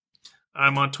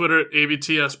 I'm on Twitter at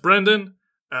ABTSBrendan.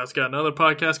 I've got another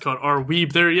podcast called Are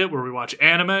Weeb There Yet, where we watch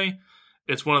anime.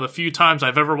 It's one of the few times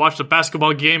I've ever watched a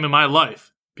basketball game in my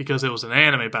life, because it was an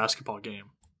anime basketball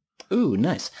game. Ooh,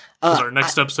 nice. Our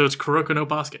next episode's Kuroko no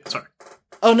Basket. Sorry.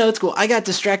 Oh, no, it's cool. I got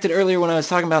distracted earlier when I was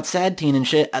talking about Sad Teen and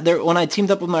shit. When I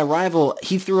teamed up with my rival,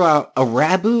 he threw out a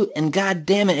Raboot, and god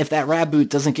damn it if that Raboot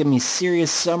doesn't give me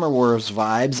serious Summer Wars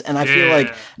vibes, and I feel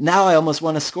like now I almost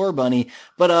want to score Bunny.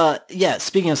 But yeah,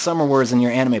 speaking of Summer Wars and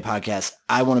your anime podcast,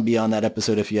 I want to be on that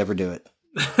episode if you ever do it.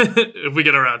 If we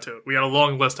get around to it. We got a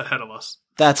long list ahead of us.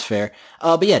 That's fair.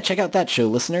 But yeah, check out that show,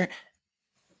 listener.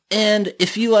 And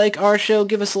if you like our show,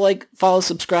 give us a like, follow,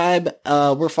 subscribe.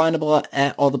 We're findable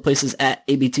at all the places at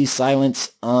ABT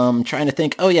Silence. Trying to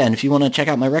think. Oh, yeah, and if you want to check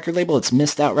out my record label, it's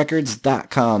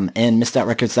missedoutrecords.com and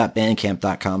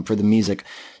missedoutrecords.bandcamp.com for the music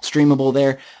streamable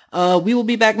there. We will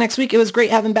be back next week. It was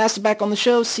great having Basta back on the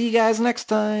show. See you guys next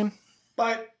time.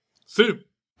 Bye. See you.